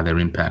nullify their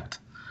impact.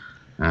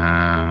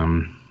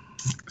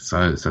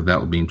 So that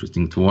will be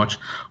interesting to watch.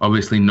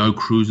 Obviously, no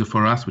Cruiser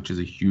for us, which is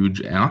a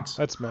huge out.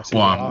 That's massive.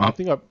 Well, I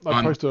think I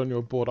posted on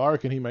your board. I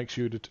reckon he makes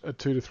you a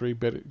 2 to 3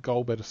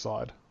 goal better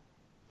side.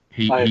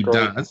 He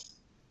does.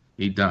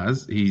 He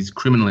does. He's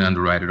criminally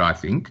underrated, I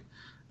think.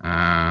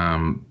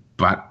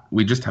 But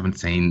we just haven't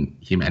seen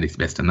him at his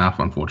best enough,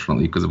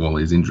 unfortunately, because of all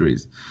his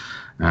injuries.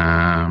 So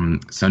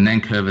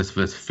Nankervis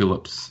versus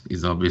Phillips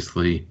is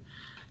obviously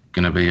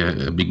going to be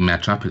a big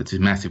matchup. It's a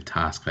massive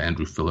task for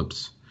Andrew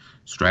Phillips.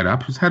 Straight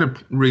up, who's had a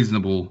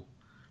reasonable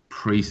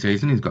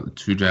pre-season. He's got the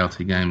 2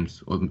 JLT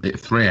games, or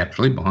 3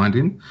 actually, behind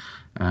him,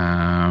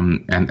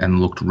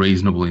 and looked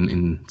reasonable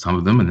in some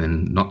of them, and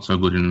then not so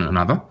good in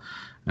another.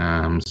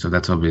 So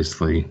that's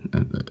obviously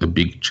a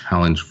big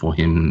challenge for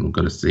him. We've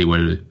got to see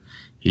where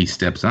he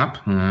steps up.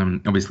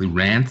 Obviously,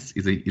 Rance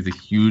is a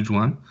huge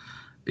one.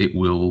 It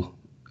will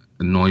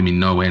annoy me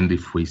no end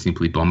if we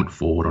simply bomb it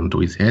forward onto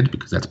his head,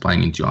 because that's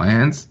playing into our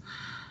hands.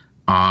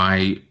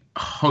 I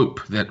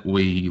hope that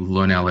we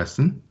learn our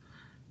lesson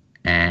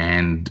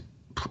and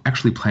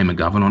actually play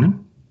McGovern on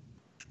him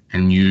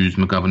and use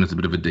McGovern as a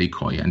bit of a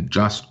decoy and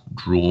just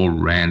draw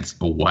Rance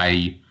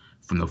away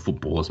from the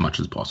football as much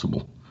as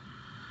possible.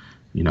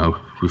 You know,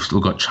 we've still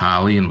got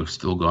Charlie and we've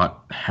still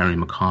got Harry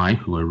Mackay,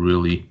 who are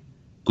really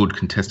good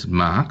contested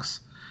marks.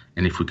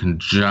 And if we can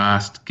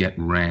just get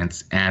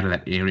Rance out of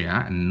that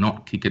area and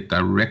not kick it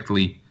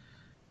directly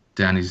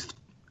down his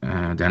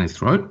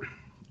throat,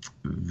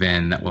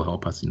 then that will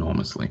help us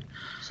enormously.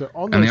 So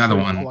on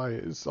those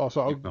players,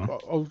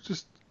 I'll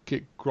just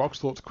get Groc's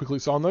thoughts quickly.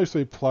 So on those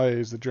 3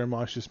 players that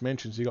Jeremias just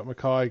mentioned, so you got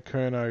Mackay,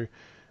 Curnow,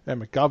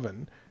 and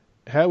McGovern.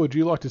 How would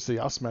you like to see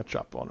us match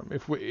up on them?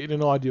 If we, in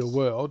an ideal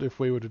world, if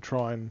we were to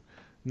try and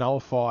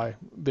nullify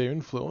their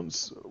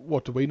influence,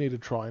 what do we need to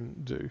try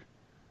and do?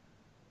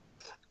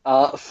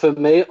 For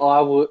me,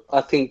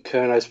 I think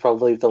Curno's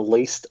probably the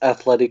least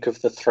athletic of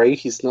the three.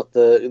 He's not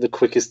the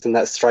quickest in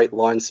that straight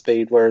line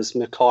speed, whereas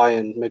Mackay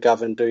and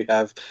McGovern do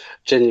have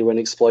genuine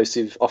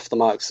explosive off the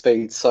mark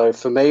speed. So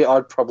for me,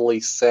 I'd probably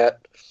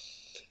set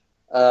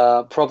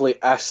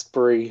probably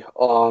Asprey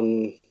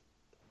on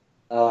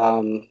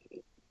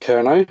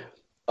Curno.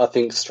 I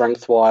think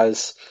strength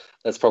wise,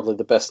 that's probably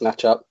the best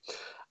matchup.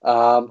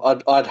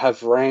 I'd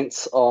have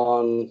Rance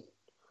on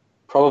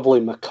probably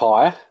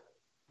Mackay,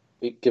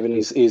 given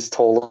he's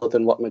taller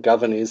than what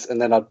McGovern is,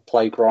 and then I'd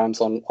play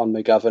Grimes on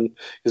McGovern,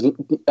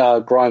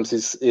 because Grimes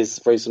is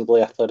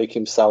reasonably athletic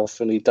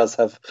himself, and he does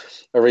have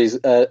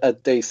a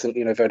decent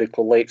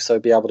vertical leap, so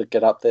be able to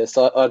get up there.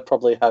 So I'd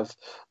probably have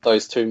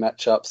those two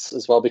matchups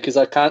as well, because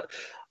I can't.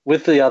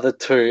 With the other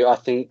two, I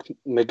think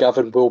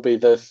McGovern will be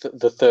the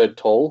third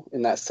tall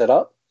in that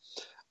setup.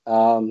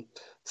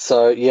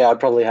 So yeah, I'd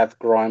probably have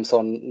Grimes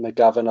on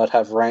McGovern, I'd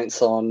have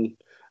Rance on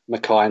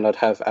Mackay, and I'd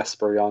have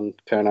Asprey on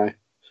Curno.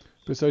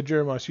 But so,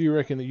 Jeremias, you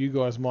reckon that you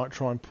guys might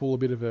try and pull a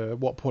bit of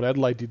what Port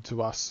Adelaide did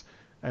to us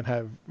and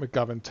have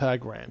McGovern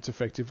tag Rance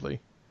effectively?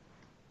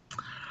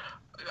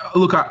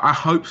 Look, I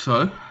hope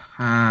so,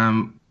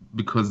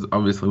 because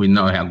obviously we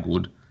know how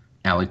good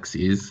Alex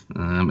is,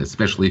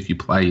 especially if you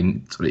play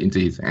into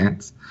his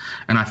hands.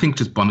 And I think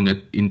just bombing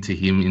it into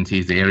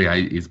his area,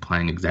 is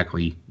playing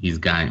exactly his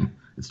game.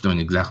 It's doing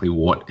exactly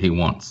what he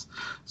wants.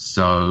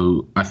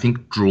 So I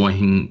think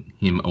drawing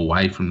him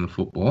away from the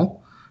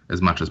football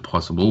as much as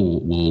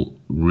possible will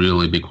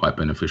really be quite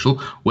beneficial.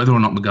 Whether or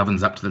not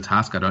McGovern's up to the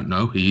task, I don't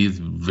know. He is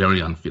very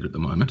unfit at the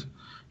moment.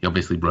 He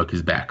obviously broke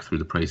his back through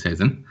the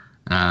pre-season.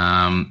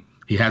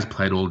 He has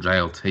played all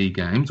JLT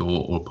games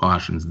or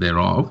portions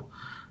thereof,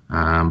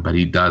 but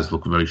he does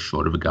look very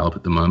short of a gallop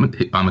at the moment.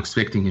 I'm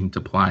expecting him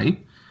to play,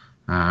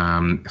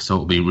 so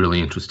it'll be really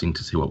interesting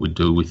to see what we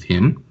do with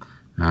him.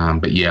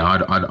 But yeah,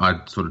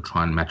 I'd sort of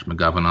try and match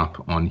McGovern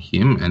up on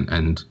him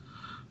and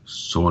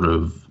sort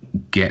of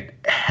get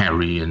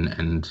Harry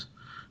and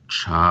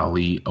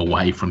Charlie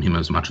away from him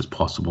as much as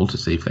possible to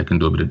see if they can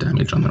do a bit of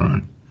damage on their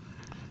own.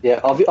 Yeah,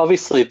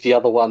 obviously the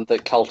other one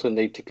that Carlton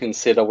need to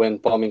consider when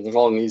bombing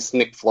along is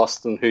Nick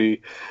Floston, who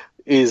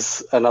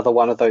is another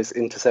one of those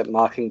intercept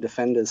marking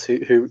defenders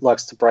who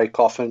likes to break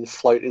off and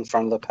float in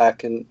front of the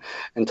pack and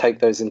take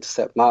those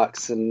intercept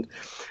marks. And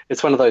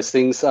it's one of those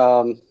things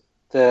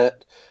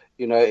that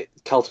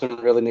Carlton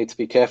really need to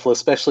be careful,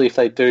 especially if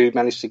they do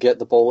manage to get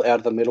the ball out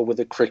of the middle with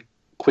a quick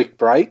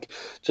break.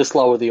 Just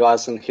lower the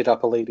eyes and hit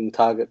up a leading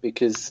target,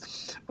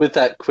 because with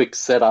that quick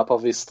setup,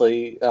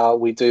 obviously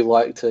we do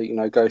like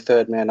to go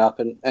third man up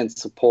and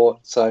support.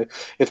 So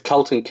if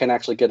Carlton can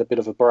actually get a bit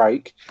of a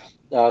break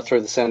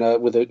through the centre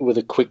with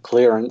a quick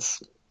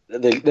clearance,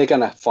 they're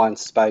going to find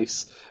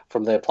space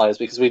from their players,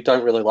 because we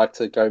don't really like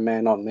to go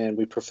man on man.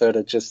 We prefer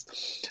to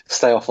just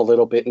stay off a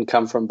little bit and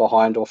come from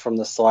behind or from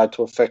the side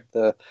to affect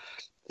the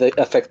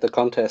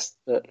contest.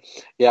 But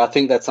yeah, I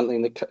think that's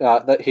something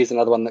that here's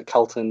another one that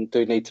Carlton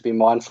do need to be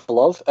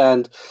mindful of.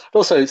 And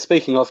also,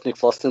 speaking of Nick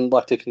Floston, I'd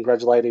like to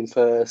congratulate him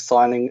for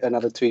signing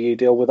another 2-year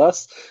deal with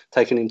us,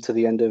 taking him to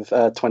the end of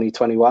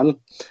 2021. Him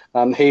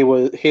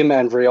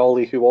and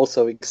Rioli, who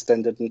also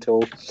extended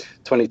until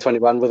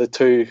 2021, were the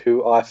two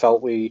who I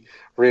felt we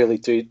really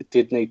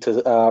did need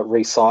to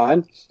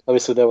re-sign.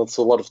 Obviously, there was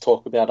a lot of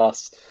talk about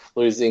us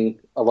losing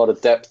a lot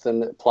of depth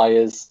and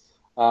players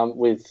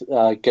with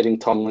getting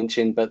Tom Lynch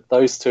in, but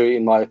those two,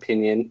 in my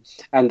opinion,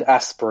 and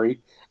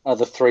Asprey are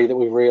the three that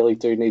we really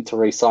do need to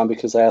re-sign,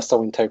 because they are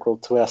so integral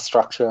to our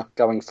structure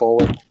going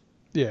forward.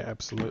 Yeah,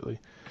 absolutely.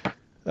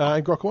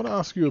 Grock, I want to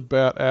ask you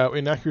about our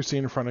inaccuracy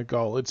in front of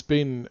goal. It's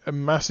been a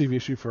massive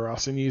issue for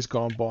us in years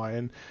gone by,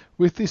 and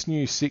with this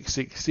new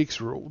 6-6-6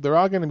 rule, there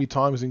are going to be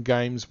times in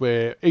games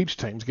where each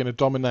team's going to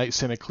dominate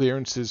centre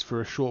clearances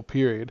for a short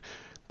period,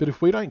 but if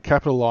we don't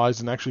capitalise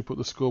and actually put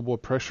the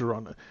scoreboard pressure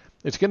on it,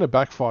 it's going to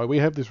backfire. We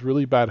have this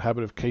really bad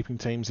habit of keeping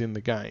teams in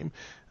the game.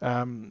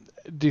 Do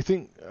you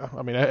think,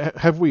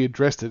 have we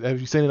addressed it? Have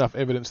you seen enough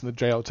evidence in the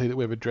JLT that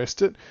we've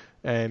addressed it?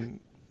 And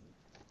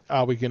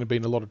are we going to be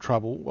in a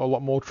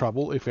lot more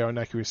trouble if our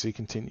inaccuracy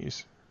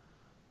continues?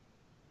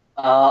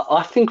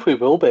 I think we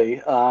will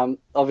be.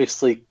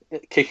 Obviously,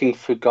 kicking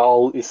for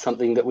goal is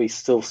something that we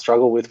still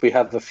struggle with. We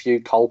have a few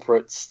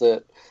culprits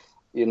that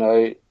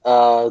do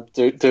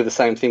the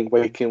same thing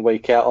week in,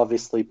 week out.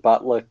 Obviously,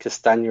 Butler,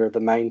 Castagna are the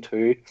main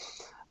two.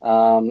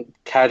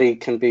 Caddy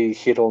can be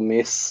hit or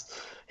miss.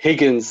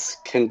 Higgins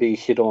can be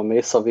hit or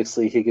miss.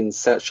 Obviously, Higgins'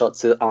 set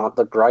shots aren't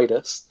the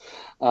greatest.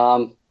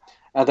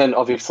 And then,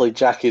 obviously,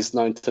 Jack is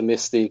known to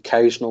miss the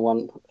occasional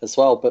one as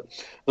well. But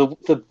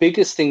the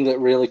biggest thing that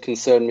really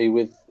concerned me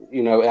with,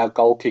 our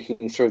goal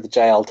kicking through the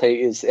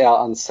JLT is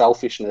our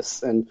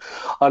unselfishness. And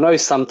I know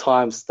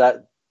sometimes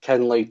that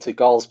can lead to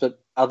goals, but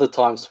other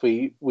times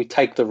we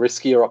take the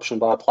riskier option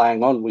by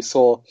playing on. We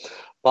saw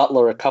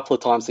Butler a couple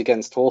of times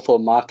against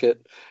Hawthorn mark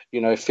it,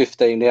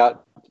 15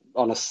 out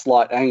on a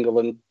slight angle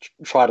and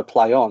try to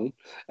play on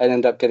and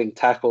end up getting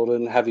tackled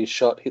and have his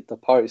shot hit the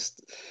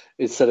post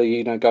instead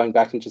of, going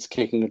back and just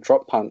kicking a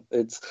drop punt.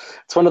 It's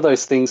one of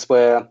those things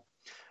where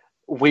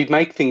we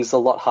make things a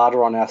lot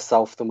harder on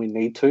ourselves than we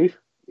need to.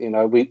 You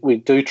know, we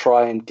do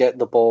try and get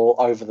the ball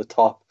over the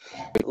top,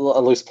 a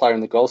loose player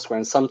in the goal square,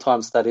 and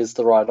sometimes that is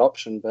the right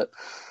option. But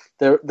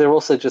there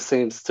also just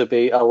seems to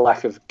be a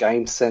lack of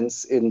game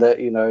sense in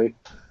that, you know,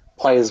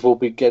 players will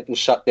be getting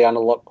shut down a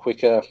lot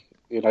quicker,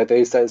 you know,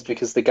 these days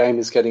because the game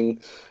is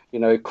getting, you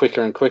know,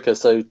 quicker and quicker.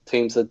 So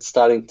teams are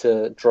starting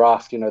to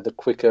draft, you know, the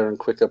quicker and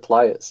quicker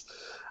players.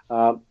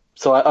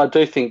 So I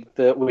do think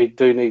that we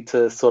do need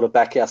to sort of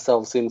back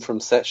ourselves in from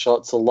set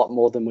shots a lot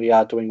more than we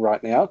are doing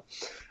right now.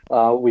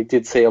 We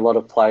did see a lot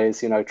of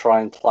players, you know, try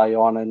and play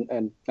on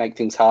and make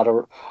things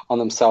harder on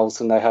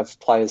themselves, and they have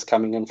players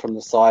coming in from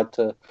the side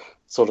to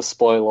sort of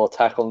spoil or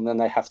tackle, and then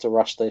they have to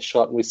rush their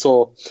shot. And we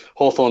saw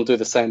Hawthorn do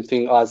the same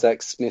thing.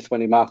 Isaac Smith,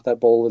 when he marked that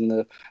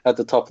ball at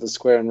the top of the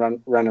square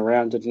and ran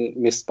around, didn't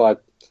miss by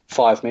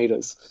 5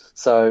 meters.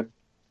 So,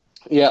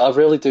 yeah, I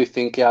really do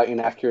think our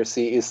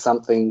inaccuracy is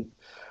something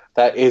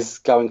that is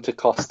going to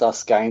cost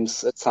us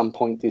games at some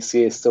point this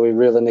year. So we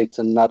really need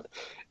to nut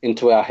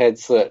into our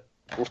heads that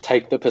we'll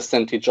take the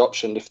percentage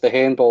option. If the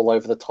handball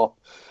over the top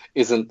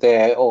isn't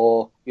there,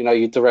 or, you know,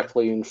 you're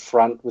directly in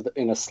front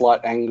in a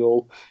slight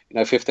angle, you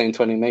know, 15,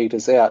 20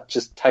 meters out,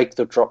 just take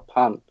the drop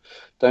punt.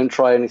 Don't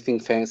try anything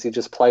fancy,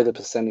 just play the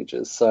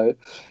percentages. So,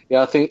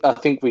 yeah, I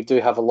think we do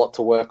have a lot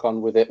to work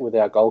on with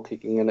our goal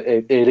kicking, and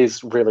it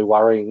is really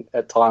worrying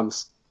at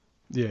times.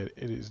 Yeah,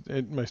 it is.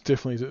 It most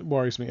definitely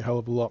worries me a hell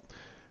of a lot.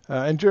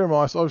 And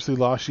Jeremias, obviously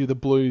last year the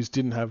Blues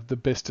didn't have the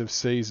best of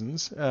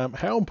seasons.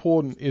 How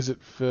important is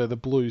it for the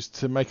Blues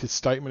to make a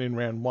statement in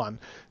round one?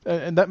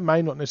 And that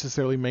may not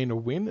necessarily mean a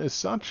win as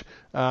such,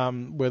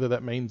 whether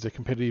that means a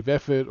competitive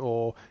effort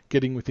or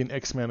getting within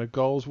X amount of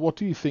goals. What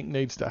do you think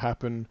needs to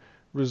happen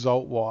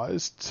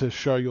result-wise to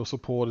show your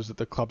supporters that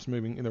the club's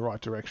moving in the right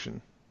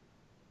direction?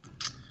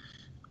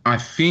 I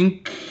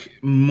think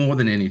more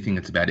than anything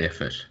it's about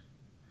effort.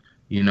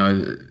 You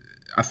know,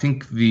 I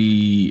think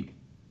the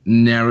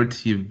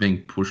narrative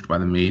being pushed by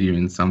the media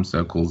in some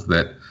circles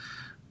that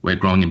we're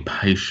growing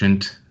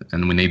impatient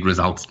and we need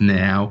results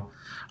now.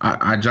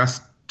 I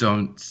just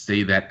don't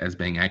see that as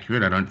being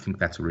accurate. I don't think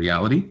that's a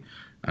reality.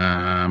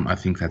 I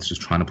think that's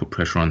just trying to put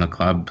pressure on the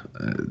club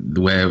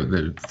where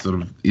there sort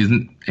of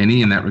isn't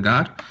any in that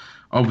regard.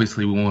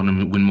 Obviously, we want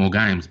to win more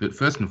games, but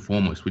first and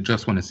foremost, we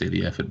just want to see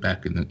the effort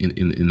back in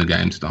the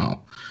game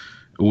style.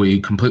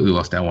 We completely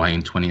lost our way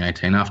in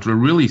 2018 after a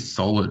really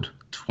solid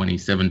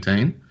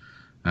 2017.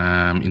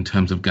 In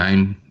terms of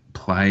game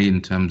play,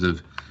 in terms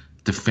of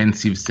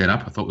defensive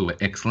setup, I thought we were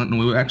excellent, and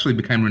we actually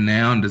became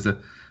renowned as a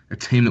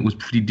team that was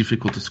pretty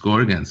difficult to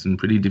score against and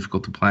pretty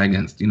difficult to play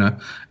against. You know,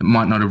 it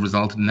might not have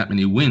resulted in that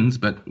many wins,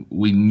 but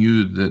we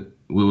knew that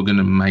we were going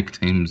to make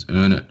teams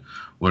earn it,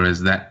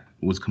 whereas that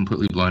was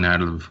completely blown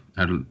out of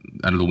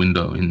the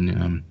window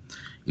in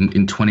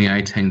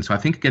 2018. So I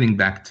think getting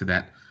back to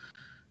that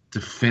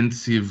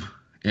defensive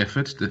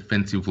effort,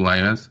 defensive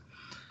layers,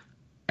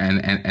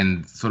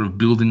 and sort of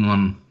building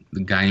on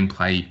the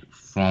gameplay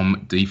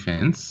from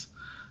defence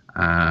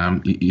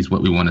is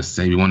what we want to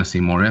see. We want to see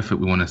more effort.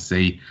 We want to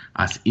see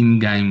us in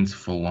games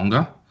for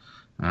longer.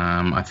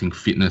 I think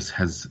fitness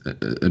has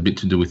a bit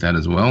to do with that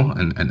as well,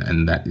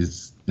 and that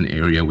is an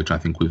area which I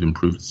think we've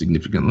improved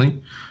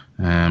significantly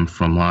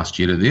from last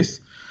year to this.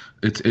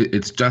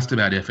 It's just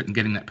about effort and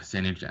getting that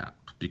percentage out,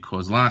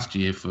 because last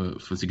year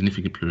for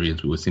significant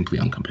periods we were simply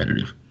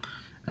uncompetitive.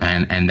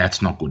 And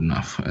that's not good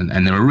enough.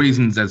 And there are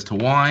reasons as to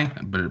why,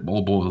 but it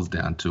all boils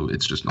down to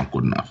it's just not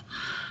good enough.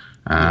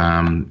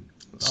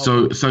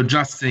 So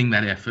just seeing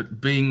that effort,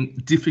 being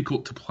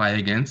difficult to play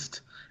against,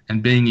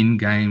 and being in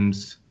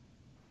games,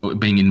 or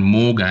being in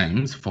more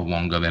games for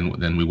longer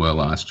than we were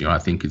last year, I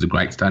think is a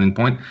great starting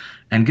point.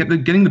 And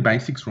getting the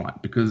basics right,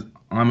 because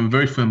I'm a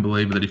very firm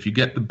believer that if you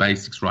get the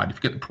basics right, if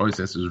you get the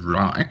processes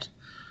right,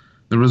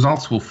 the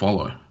results will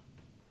follow.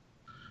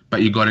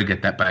 But you got to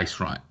get that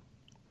base right.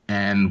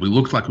 And we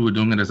looked like we were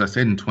doing it, as I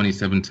said, in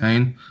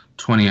 2017.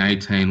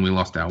 2018, we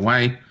lost our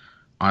way.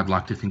 I'd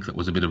like to think that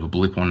was a bit of a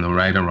blip on the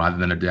radar rather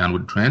than a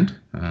downward trend.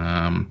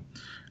 And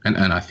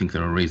I think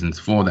there are reasons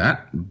for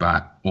that,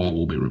 but all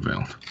will be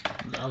revealed.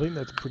 I think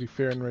that's pretty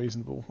fair and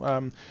reasonable.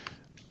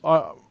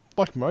 I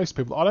like most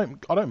people, I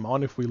don't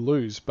mind if we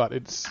lose, but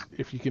it's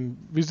if you can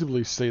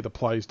visibly see the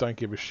players don't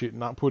give a shit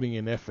and aren't putting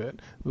in effort,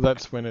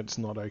 that's when it's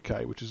not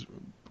okay, which is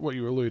what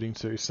you were alluding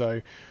to.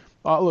 So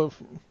look,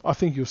 I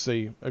think you'll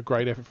see a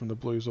great effort from the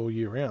Blues all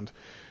year round.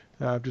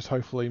 Just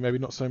hopefully maybe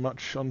not so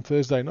much on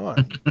Thursday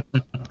night.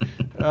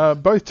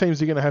 Both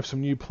teams are going to have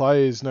some new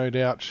players, no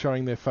doubt,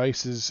 showing their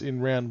faces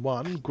in round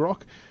one.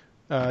 Grock,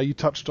 you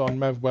touched on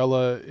Mav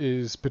Weller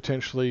is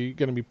potentially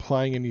going to be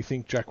playing, and you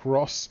think Jack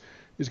Ross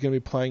is going to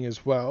be playing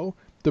as well.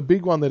 The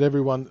big one that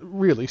everyone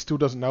really still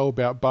doesn't know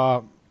about,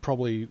 bar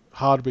probably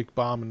Hardwick,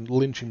 Barham and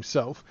Lynch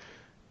himself,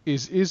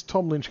 is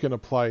Tom Lynch going to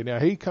play? Now,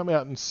 he come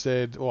out and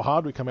said, or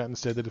Hardwick come out and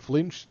said that if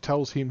Lynch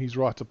tells him he's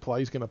right to play,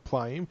 he's going to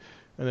play him.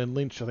 And then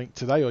Lynch, I think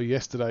today or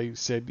yesterday,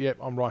 said, yep,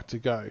 I'm right to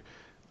go.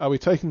 Are we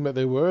taking them at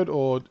their word,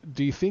 or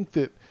do you think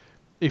that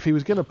if he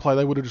was going to play,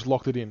 they would have just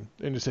locked it in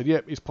and just said,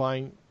 yep, he's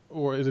playing,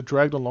 or is it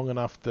dragged on long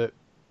enough that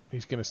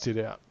he's going to sit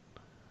out?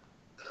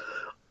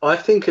 I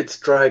think it's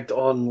dragged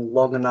on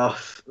long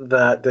enough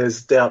that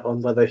there's doubt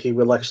on whether he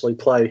will actually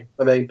play.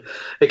 I mean,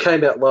 it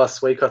came out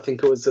last week, I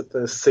think it was at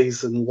the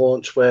season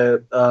launch,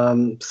 where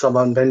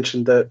someone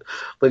mentioned that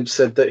Lynch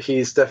said that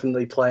he's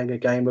definitely playing a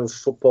game of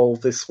football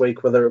this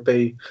week, whether it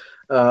be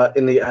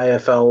in the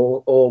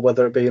AFL or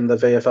whether it be in the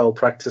VFL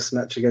practice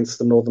match against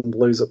the Northern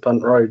Blues at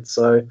Punt Road.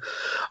 So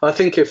I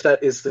think if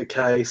that is the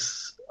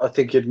case, I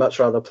think you'd much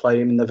rather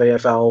play him in the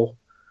VFL.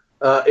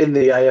 In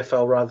the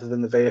AFL rather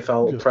than the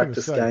VFL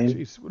practice game.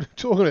 Geez, what are you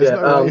talking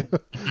about? No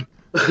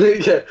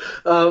way. Yeah,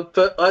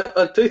 but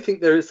I do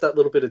think there is that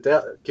little bit of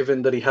doubt,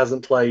 given that he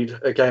hasn't played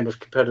a game of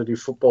competitive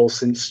football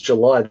since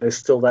July. There's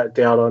still that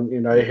doubt on,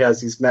 he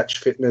has his match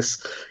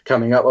fitness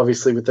coming up.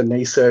 Obviously, with the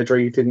knee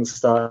surgery, he didn't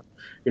start,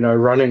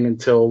 running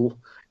until,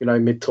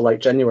 mid to late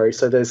January.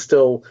 So there's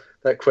still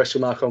that question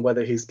mark on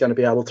whether he's going to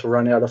be able to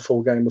run out a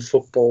full game of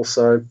football.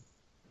 So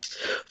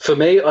for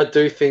me, I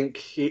do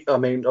think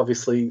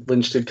obviously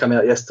Lynch did come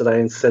out yesterday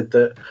and said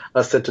that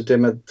I said to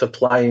Dimmer to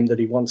play him that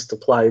he wants to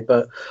play,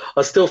 but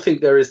I still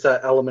think there is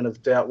that element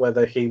of doubt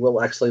whether he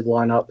will actually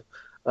line up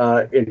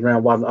in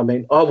round one. I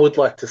mean, I would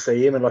like to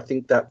see him, and I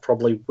think that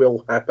probably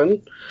will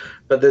happen,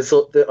 but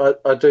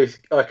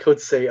I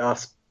could see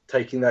us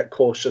taking that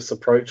cautious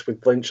approach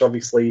with Lynch.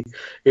 Obviously,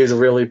 he's a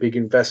really big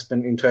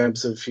investment in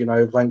terms of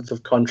length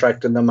of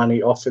contract and the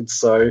money offered,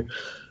 so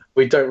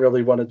we don't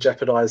really want to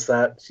jeopardise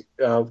that,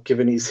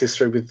 given his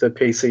history with the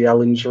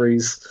PCL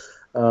injuries.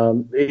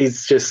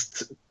 There's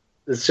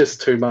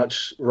just too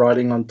much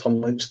riding on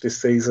Tom Lynch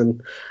this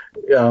season,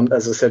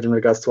 as I said, in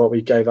regards to what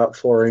we gave up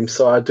for him.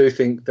 So I do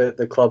think that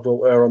the club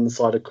will err on the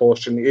side of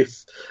caution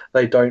if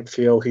they don't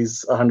feel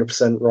he's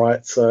 100%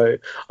 right. So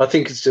I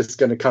think it's just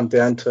going to come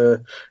down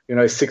to,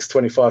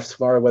 6:25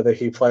 tomorrow, whether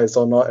he plays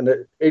or not.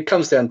 And it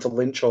comes down to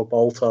Lynch or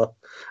Bolter.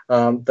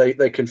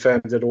 They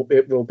confirmed that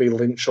it will be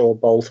Lynch or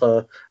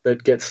Bolter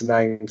that gets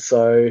named.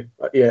 So,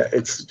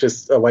 it's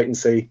just a wait and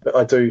see. But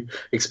I do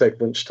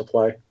expect Lynch to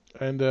play.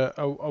 And a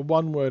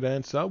one-word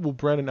answer, will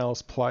Brandon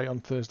Ellis play on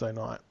Thursday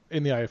night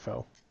in the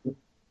AFL?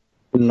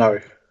 No.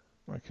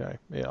 Okay,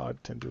 yeah, I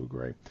tend to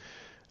agree.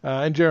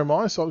 And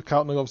Jeremias, so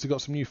Carlton have obviously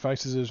got some new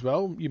faces as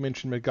well. You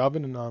mentioned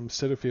McGovern and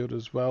Setterfield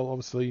as well.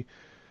 Obviously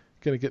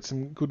going to get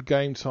some good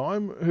game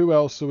time. Who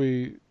else are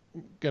we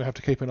going to have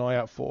to keep an eye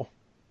out for?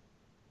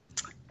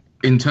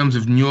 In terms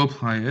of newer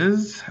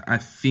players, I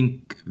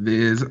think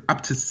there's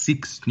up to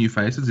 6 new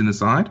faces in the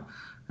side.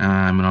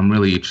 And I'm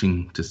really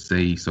itching to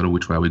see sort of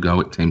which way we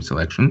go at team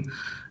selection.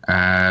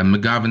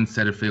 McGovern,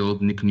 Setterfield,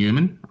 Nick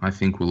Newman, I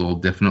think will all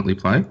definitely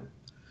play.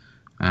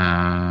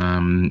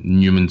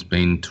 Newman's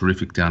been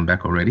terrific down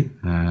back already,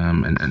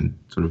 and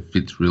sort of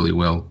fits really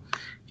well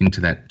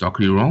into that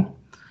Doherty role.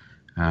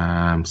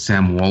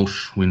 Sam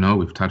Walsh,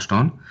 we've touched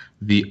on.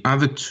 The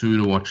other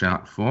 2 to watch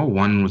out for,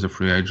 one was a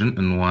free agent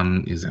and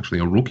one is actually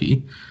a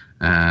rookie.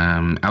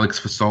 Alex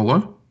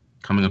Fasolo,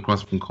 coming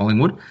across from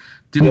Collingwood.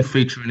 Didn't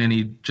feature in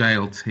any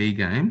JLT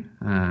game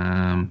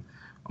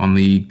on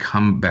the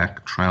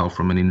comeback trail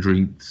from an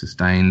injury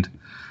sustained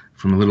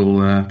from a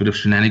little bit of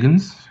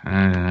shenanigans.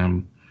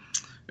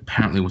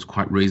 Apparently was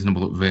quite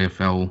reasonable at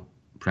VFL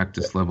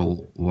practice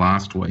level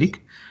last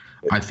week.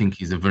 I think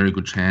he's a very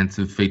good chance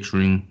of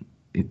featuring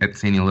at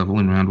senior level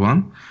in round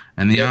 1.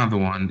 And the other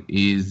one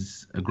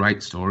is a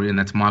great story, and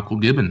that's Michael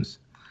Gibbons.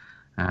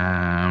 We've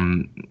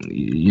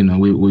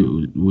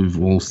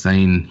all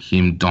seen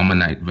him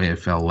dominate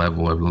VFL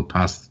level over the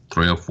past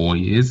 3 or 4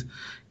 years,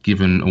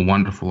 given a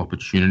wonderful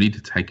opportunity to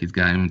take his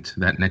game to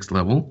that next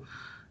level.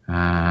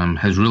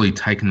 Has really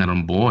taken that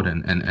on board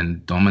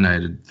and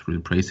dominated through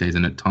the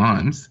preseason at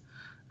times,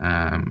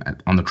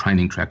 on the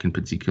training track in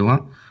particular.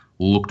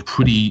 Looked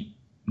pretty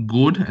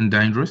good and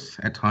dangerous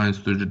at times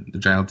through the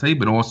JLT,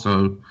 but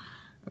also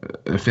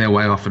a fair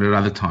way off it at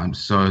other times.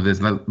 So there's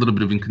a little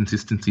bit of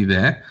inconsistency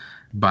there.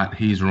 But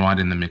he's right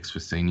in the mix for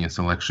senior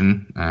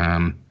selection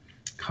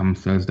come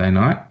Thursday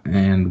night,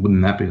 and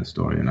wouldn't that be a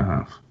story and a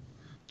half?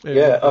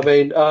 Yeah, I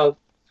mean,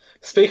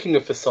 speaking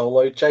of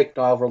Fasolo, Jake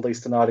Nile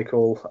released an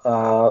article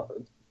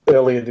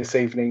earlier this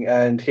evening,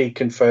 and he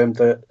confirmed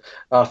that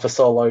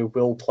Fasolo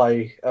will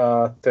play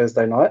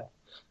Thursday night.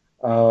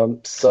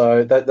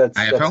 So that's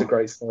a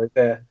great story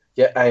there.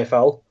 Yeah,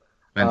 AFL.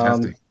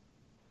 Fantastic.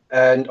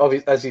 And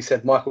obviously, as you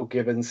said, Michael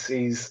Gibbons,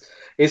 he's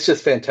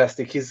just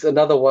fantastic. He's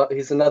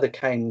another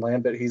Kane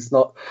Lambert. He's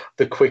not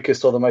the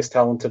quickest or the most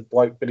talented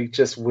bloke, but he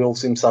just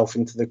wills himself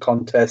into the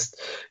contest.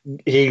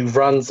 He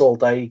runs all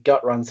day,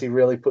 gut runs. He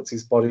really puts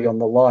his body on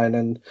the line,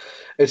 and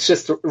it's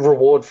just a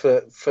reward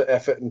for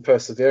effort and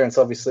perseverance.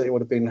 Obviously, it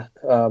would have been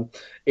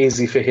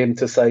easy for him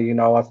to say,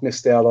 I've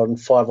missed out on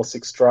 5 or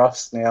 6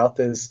 drafts now.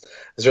 There's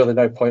really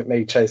no point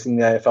me chasing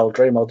the AFL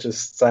dream. I'll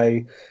just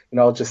say,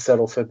 I'll just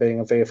settle for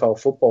being a VFL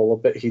footballer.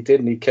 But he did,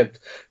 and he kept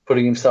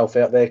putting himself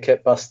out there,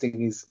 kept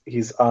busting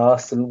his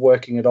ass and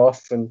working it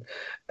off, and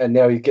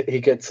now he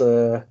gets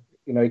a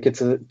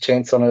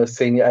chance on a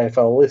senior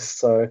AFL list.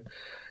 So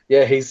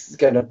yeah, he's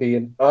going to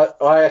be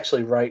I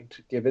actually rate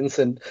Gibbons,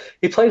 and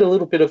he played a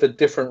little bit of a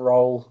different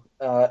role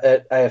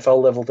at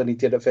AFL level than he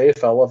did at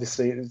VFL.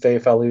 Obviously, at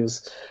VFL he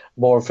was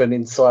more of an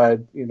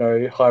inside,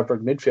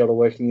 hybrid midfielder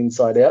working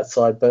inside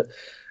outside, but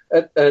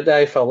at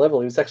AFL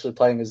level he was actually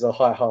playing as a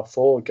high half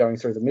forward going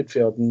through the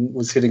midfield and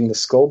was hitting the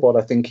scoreboard.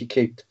 I think he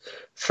kicked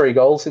 3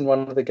 goals in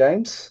one of the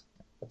games.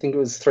 I think it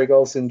was 3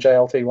 goals in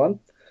JLT1.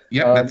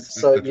 Yeah,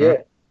 that's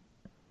right.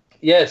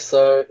 Yeah,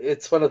 so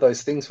it's one of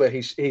those things where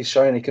he's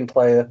shown he can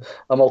play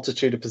a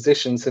multitude of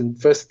positions, and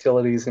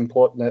versatility is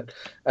important at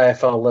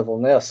AFL level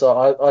now.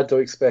 So I do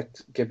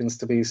expect Gibbons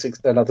to be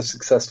another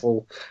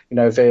successful,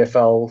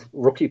 VFL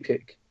rookie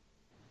pick.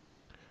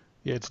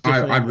 Yeah, it's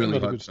definitely I really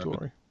another hope good so.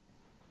 story.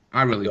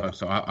 I really hope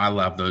so. I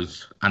love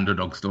those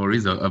underdog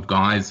stories of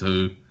guys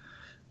who,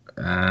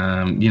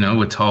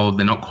 were told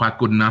they're not quite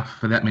good enough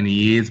for that many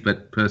years,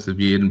 but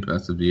persevered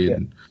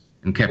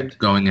and kept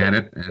going at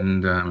it.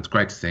 And it's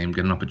great to see him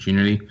get an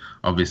opportunity,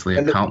 obviously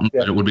at Carlton,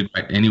 but it would be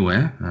great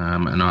anywhere.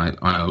 And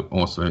I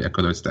also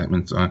echo those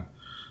statements. I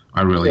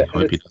really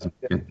hope he doesn't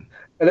get...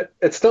 And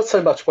it's not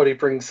so much what he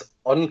brings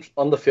on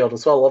the field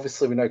as well.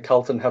 Obviously, we know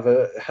Carlton have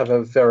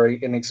a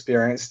very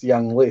inexperienced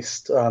young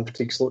list,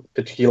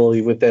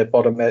 particularly with their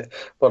bottom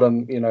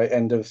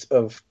end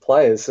of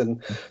players.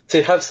 And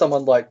to have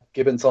someone like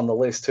Gibbons on the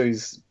list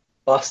who's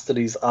busted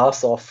his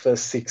ass off for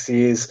 6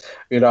 years,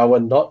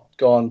 and not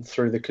gone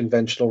through the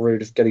conventional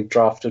route of getting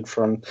drafted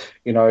from,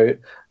 under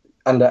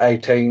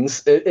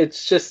 18s,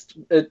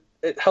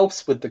 it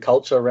helps with the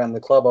culture around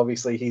the club.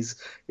 Obviously, he's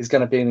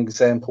going to be an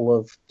example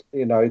of,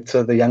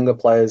 to the younger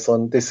players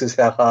on this is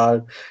how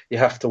hard you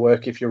have to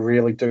work if you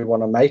really do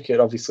want to make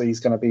it. Obviously, he's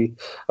going to be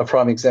a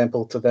prime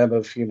example to them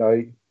of,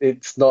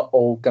 it's not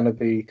all going to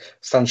be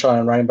sunshine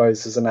and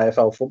rainbows as an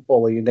AFL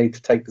footballer. You need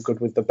to take the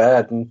good with the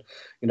bad and,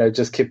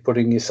 just keep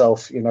putting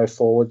yourself,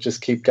 forward,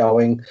 just keep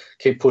going,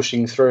 keep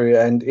pushing through.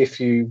 And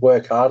if you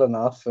work hard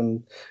enough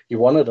and you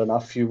want it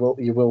enough, you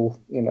will,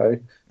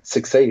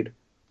 succeed.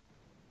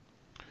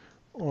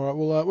 All right,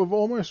 well, we've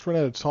almost run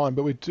out of time,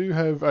 but we do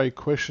have a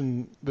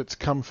question that's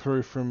come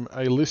through from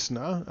a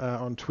listener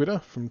on Twitter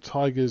from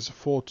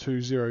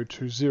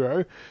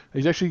Tigers42020.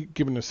 He's actually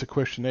given us a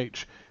question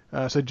each.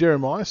 So,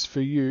 Jeremias,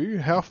 for you,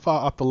 how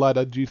far up the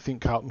ladder do you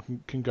think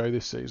Carlton can go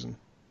this season?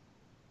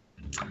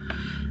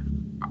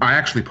 I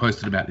actually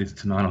posted about this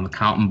tonight on the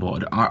Carlton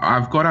board.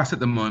 I've got us at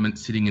the moment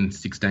sitting in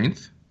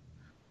 16th.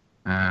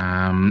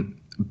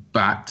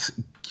 But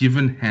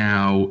given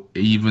how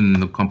even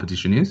the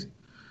competition is,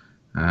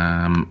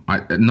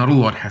 not a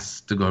lot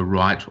has to go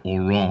right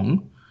or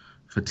wrong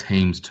for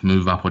teams to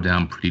move up or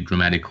down pretty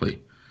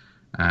dramatically.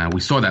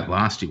 We saw that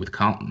last year with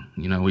Carlton.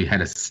 We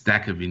had a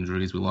stack of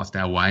injuries. We lost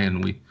our way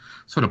and we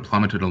sort of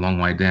plummeted a long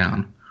way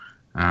down.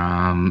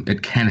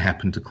 It can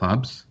happen to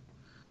clubs.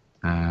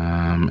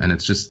 And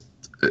it's just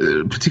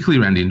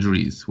particularly around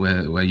injuries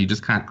where you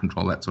just can't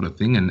control that sort of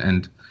thing.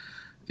 And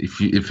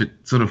if it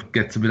sort of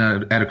gets a bit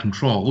out of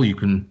control, you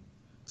can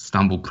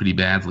stumble pretty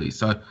badly.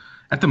 So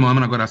at the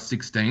moment, I've got us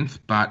 16th,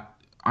 but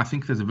I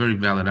think there's a very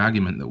valid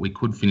argument that we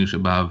could finish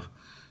above,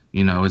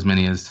 as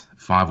many as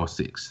 5 or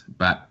 6.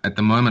 But at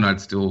the moment,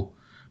 I'd still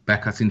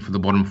back us in for the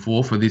bottom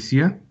 4 for this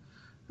year.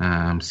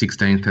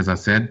 16th, as I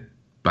said,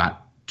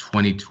 but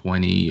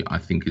 2020, I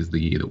think, is the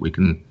year that we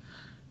can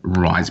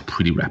rise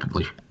pretty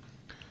rapidly.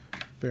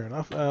 Fair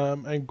enough.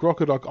 And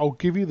Grockadoc, I'll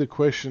give you the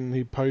question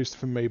he posed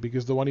for me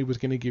because the one he was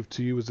going to give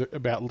to you was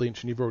about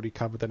Lynch, and you've already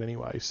covered that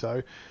anyway.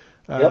 So,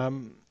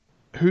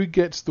 who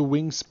gets the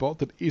wing spot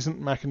that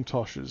isn't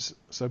McIntosh's?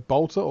 So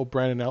Bolter or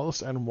Brandon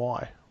Ellis, and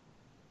why?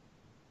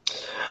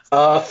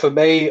 For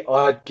me,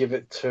 I'd give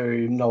it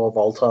to Noah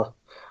Bolter.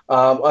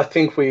 I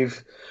think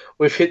we've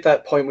hit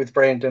that point with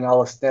Brandon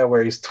Ellis now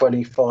where he's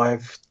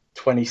 25,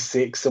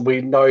 26, and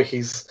we know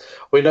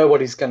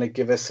what he's going to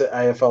give us at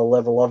AFL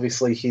level.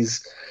 Obviously,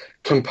 his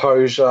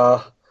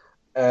composure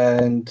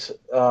and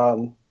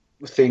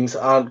things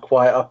aren't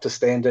quite up to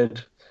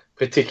standard,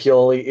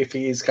 particularly if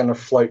he is going to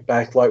float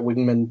back like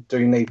wingmen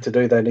do need to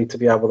do. They need to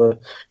be able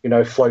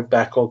to, float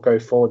back or go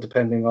forward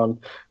depending on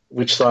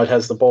which side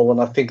has the ball.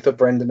 And I think that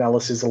Brendan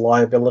Ellis is a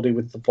liability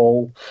with the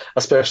ball,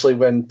 especially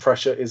when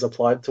pressure is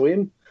applied to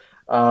him.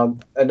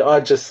 And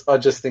I just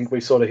think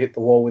we sort of hit the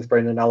wall with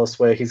Brendan Ellis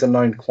where he's a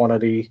known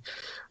quantity.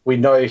 We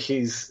know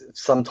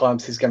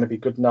sometimes he's going to be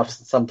good enough,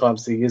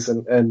 sometimes he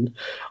isn't. And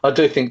I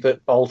do think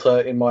that Bolter,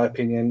 in my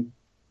opinion,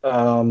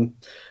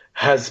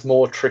 has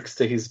more tricks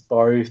to his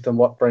bow than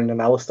what Brendan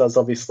Ellis does.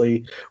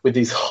 Obviously, with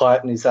his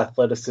height and his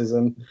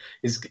athleticism,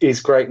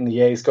 he's great in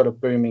the air. He's got a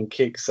booming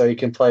kick, so he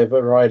can play a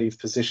variety of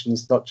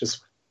positions, not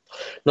just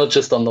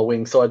on the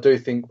wing. So I do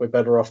think we're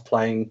better off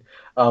playing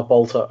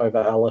Bolter over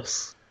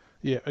Ellis.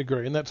 Yeah,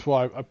 agree, and that's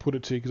why I put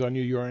it to you because I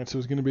knew your answer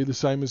was going to be the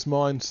same as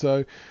mine.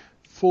 So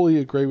fully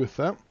agree with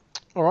that.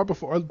 All right,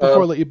 before I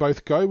let you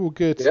both go, we'll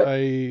get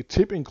a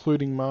tip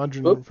including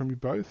margin from you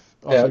both.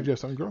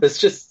 There's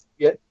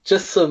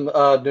just some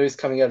news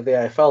coming out of the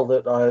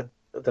AFL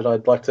that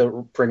I'd like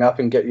to bring up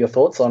and get your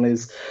thoughts on.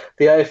 Is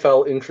the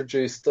AFL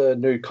introduced a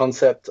new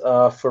concept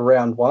for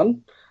round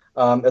 1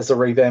 as a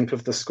revamp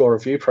of the score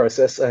review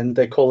process, and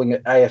they're calling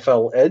it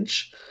AFL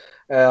Edge.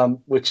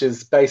 which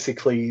is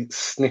basically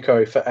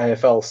SNCO for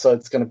AFL. So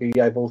it's going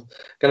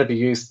to be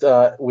used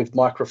with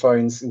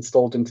microphones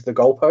installed into the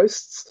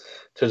goalposts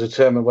to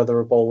determine whether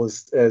a ball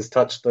has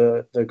touched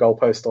the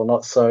goalpost or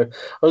not. So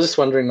I was just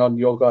wondering on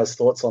your guys'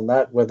 thoughts on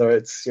that, whether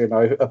it's,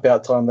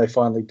 about time they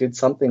finally did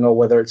something, or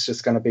whether it's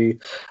just going to be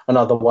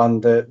another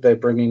one that they're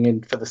bringing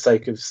in for the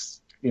sake of,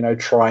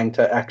 trying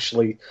to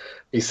actually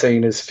be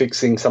seen as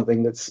fixing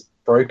something that's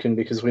broken,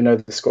 because we know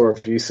the score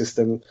review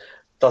system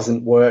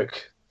doesn't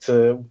work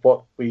to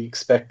what we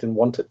expect and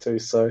want it to.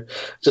 So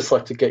just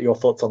like to get your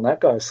thoughts on that,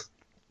 guys.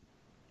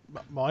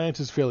 My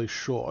answer's fairly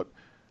short.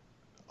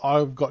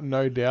 I've got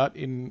no doubt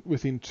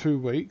within 2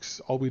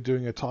 weeks I'll be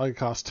doing a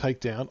Tigercast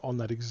takedown on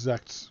that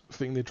exact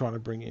thing they're trying to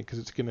bring in,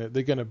 because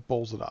they're gonna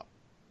balls it up.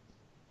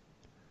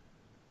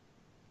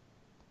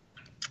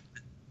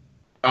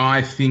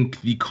 I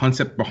think the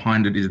concept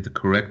behind it is the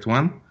correct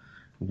one.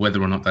 Whether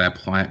or not they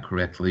apply it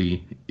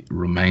correctly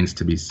remains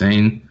to be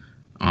seen.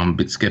 I'm a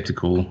bit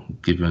sceptical,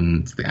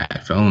 given it's the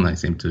AFL and they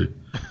seem to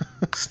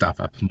stuff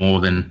up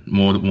more than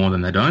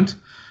they don't.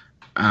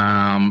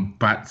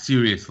 But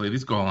seriously,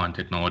 this goal line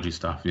technology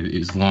stuff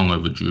is long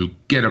overdue.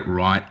 Get it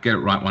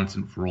right once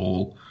and for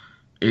all.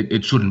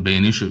 It shouldn't be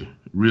an issue,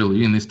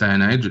 really, in this day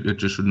and age. It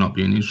just should not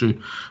be an issue.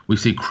 We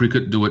see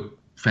cricket do it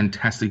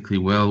fantastically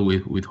well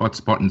with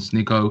Hotspot and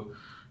SNCO.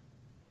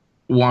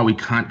 Why we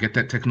can't get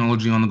that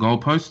technology on the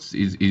goalposts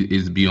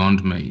is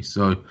beyond me.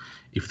 So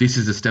if this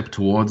is a step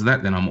towards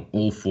that, then I'm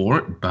all for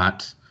it.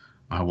 But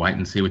I wait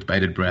and see with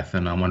bated breath,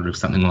 and I wonder if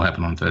something will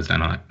happen on Thursday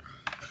night.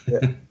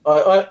 Yeah,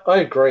 I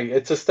agree.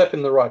 It's a step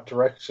in the right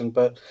direction,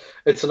 but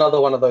it's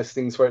another one of those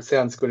things where it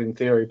sounds good in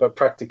theory, but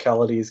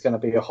practicality is going to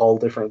be a whole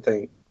different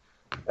thing.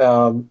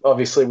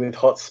 Obviously, with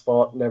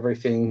Hotspot and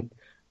everything,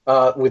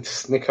 with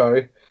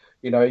SNCO,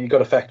 you've got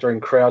to factor in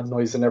crowd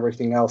noise and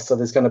everything else. So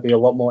there's going to be a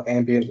lot more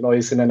ambient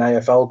noise in an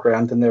AFL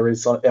ground than there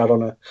is out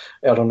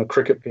on a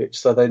cricket pitch.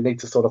 So they need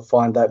to sort of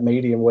find that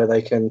medium where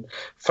they can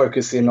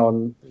focus in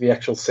on the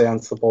actual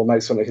sounds the ball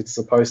makes when it hits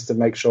the post to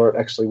make sure it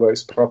actually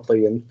works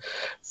properly. And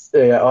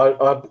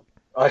yeah,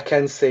 I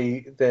can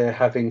see they're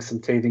having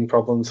some teething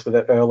problems with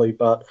it early,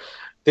 but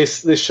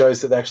this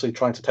shows that they're actually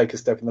trying to take a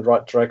step in the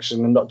right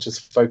direction and not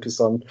just focus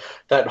on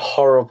that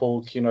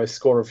horrible,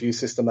 score review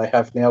system they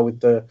have now with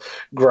the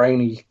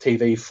grainy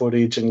TV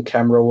footage and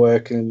camera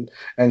work and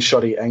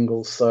shoddy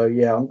angles. So,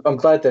 yeah, I'm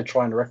glad they're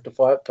trying to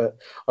rectify it, but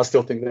I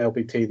still think there'll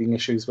be teething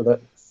issues with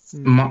it.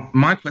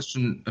 My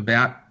question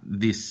about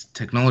this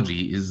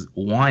technology is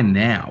why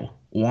now?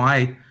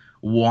 Why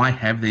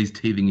have these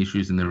teething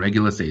issues in the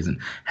regular season?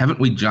 Haven't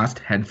we just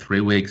had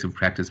 3 weeks of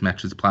practice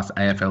matches plus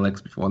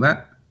AFLX before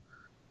that?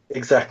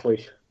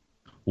 Exactly.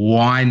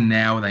 Why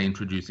now are they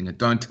introducing it?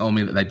 Don't tell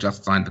me that they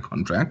just signed the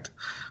contract,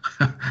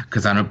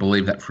 because I don't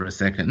believe that for a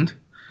second.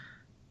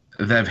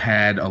 They've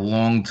had a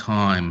long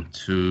time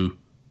to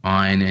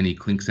iron any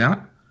clinks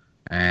out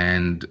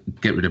and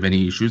get rid of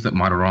any issues that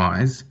might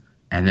arise,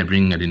 and they're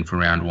bringing it in for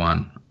round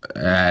one.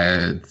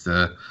 It's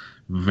a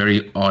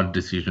very odd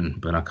decision,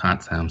 but I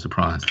can't say I'm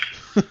surprised.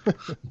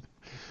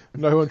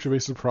 No one should be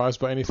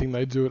surprised by anything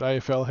they do at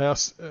AFL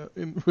House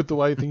with the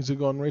way things have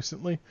gone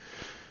recently.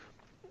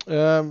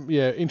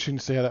 Interesting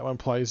to see how that one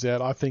plays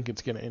out. I think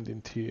it's going to end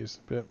in tears,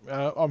 but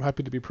I'm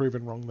happy to be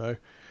proven wrong though.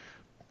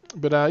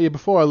 But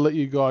before I let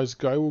you guys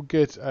go, we'll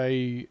get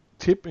a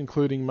tip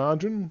including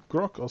margin.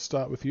 Grock, I'll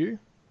start with you.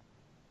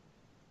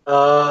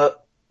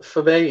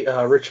 For me,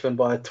 Richmond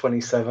by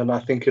 27. I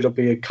think it'll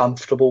be a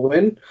comfortable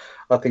win.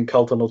 I think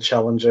Carlton will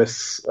challenge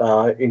us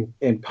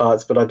in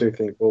parts, but I do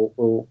think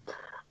we'll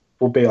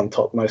be on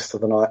top most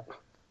of the night.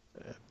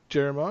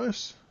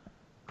 Jeremias?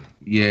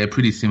 Yeah,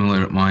 pretty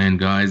similar at my end,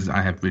 guys.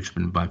 I have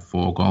Richmond by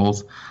 4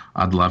 goals.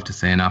 I'd love to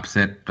see an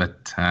upset,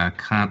 but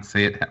can't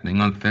see it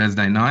happening on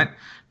Thursday night.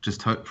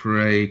 Just hope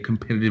for a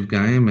competitive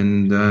game,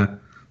 and the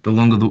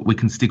longer that we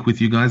can stick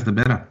with you guys, the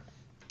better.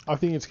 I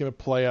think it's going to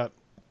play out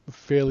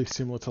fairly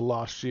similar to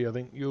last year. I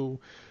think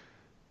you'll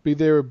be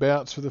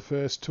thereabouts for the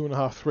first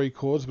 2.5, 3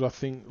 quarters, but I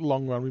think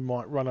long run we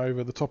might run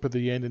over the top of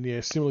the end,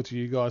 and similar to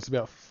you guys,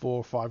 about 4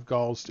 or 5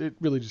 goals. It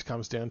really just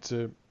comes down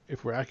to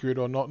if we're accurate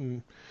or not,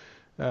 and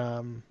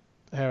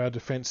how our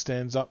defence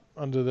stands up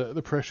under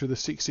the pressure of the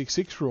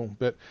 666 rule.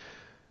 But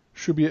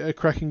should be a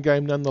cracking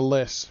game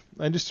nonetheless.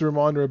 And just a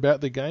reminder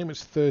about the game,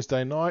 it's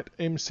Thursday night,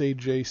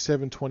 MCG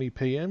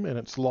 7:20pm, and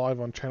it's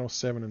live on Channel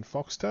 7 and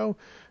Foxtel.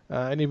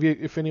 And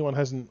if anyone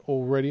hasn't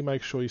already,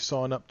 make sure you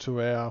sign up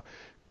to our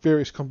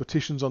various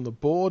competitions on the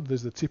board.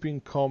 There's the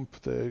tipping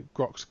comp, the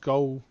Grock's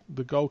goal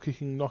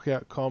kicking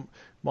knockout comp,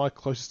 my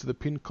closest to the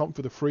pin comp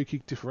for the free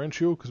kick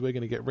differential, because we're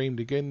going to get reamed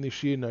again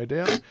this year, no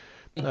doubt.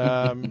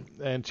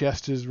 And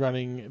Jasta's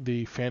running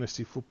the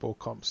fantasy football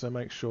comp, so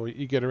make sure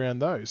you get around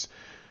those.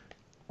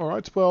 All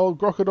right, well,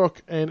 Grockadoc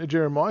and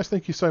Jeremias,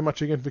 thank you so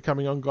much again for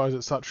coming on, guys,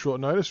 at such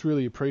short notice.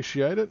 Really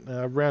appreciate it.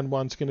 Round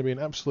one's going to be an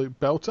absolute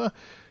belter,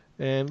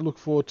 and look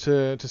forward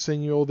to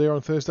seeing you all there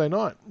on Thursday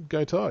night.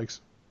 Go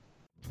Tigers.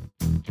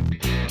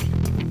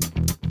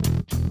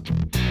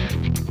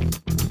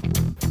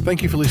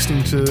 Thank you for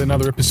listening to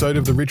another episode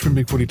of the Richmond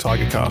BigFooty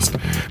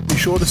Tigercast. Be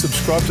sure to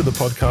subscribe to the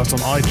podcast on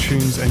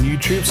iTunes and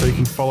YouTube so you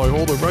can follow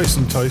all the roast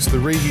and toast, the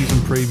reviews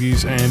and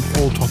previews, and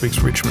all topics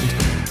Richmond.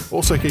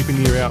 Also keep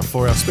an ear out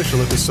for our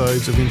special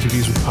episodes of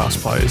interviews with past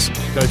players.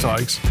 Go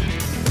Tigers.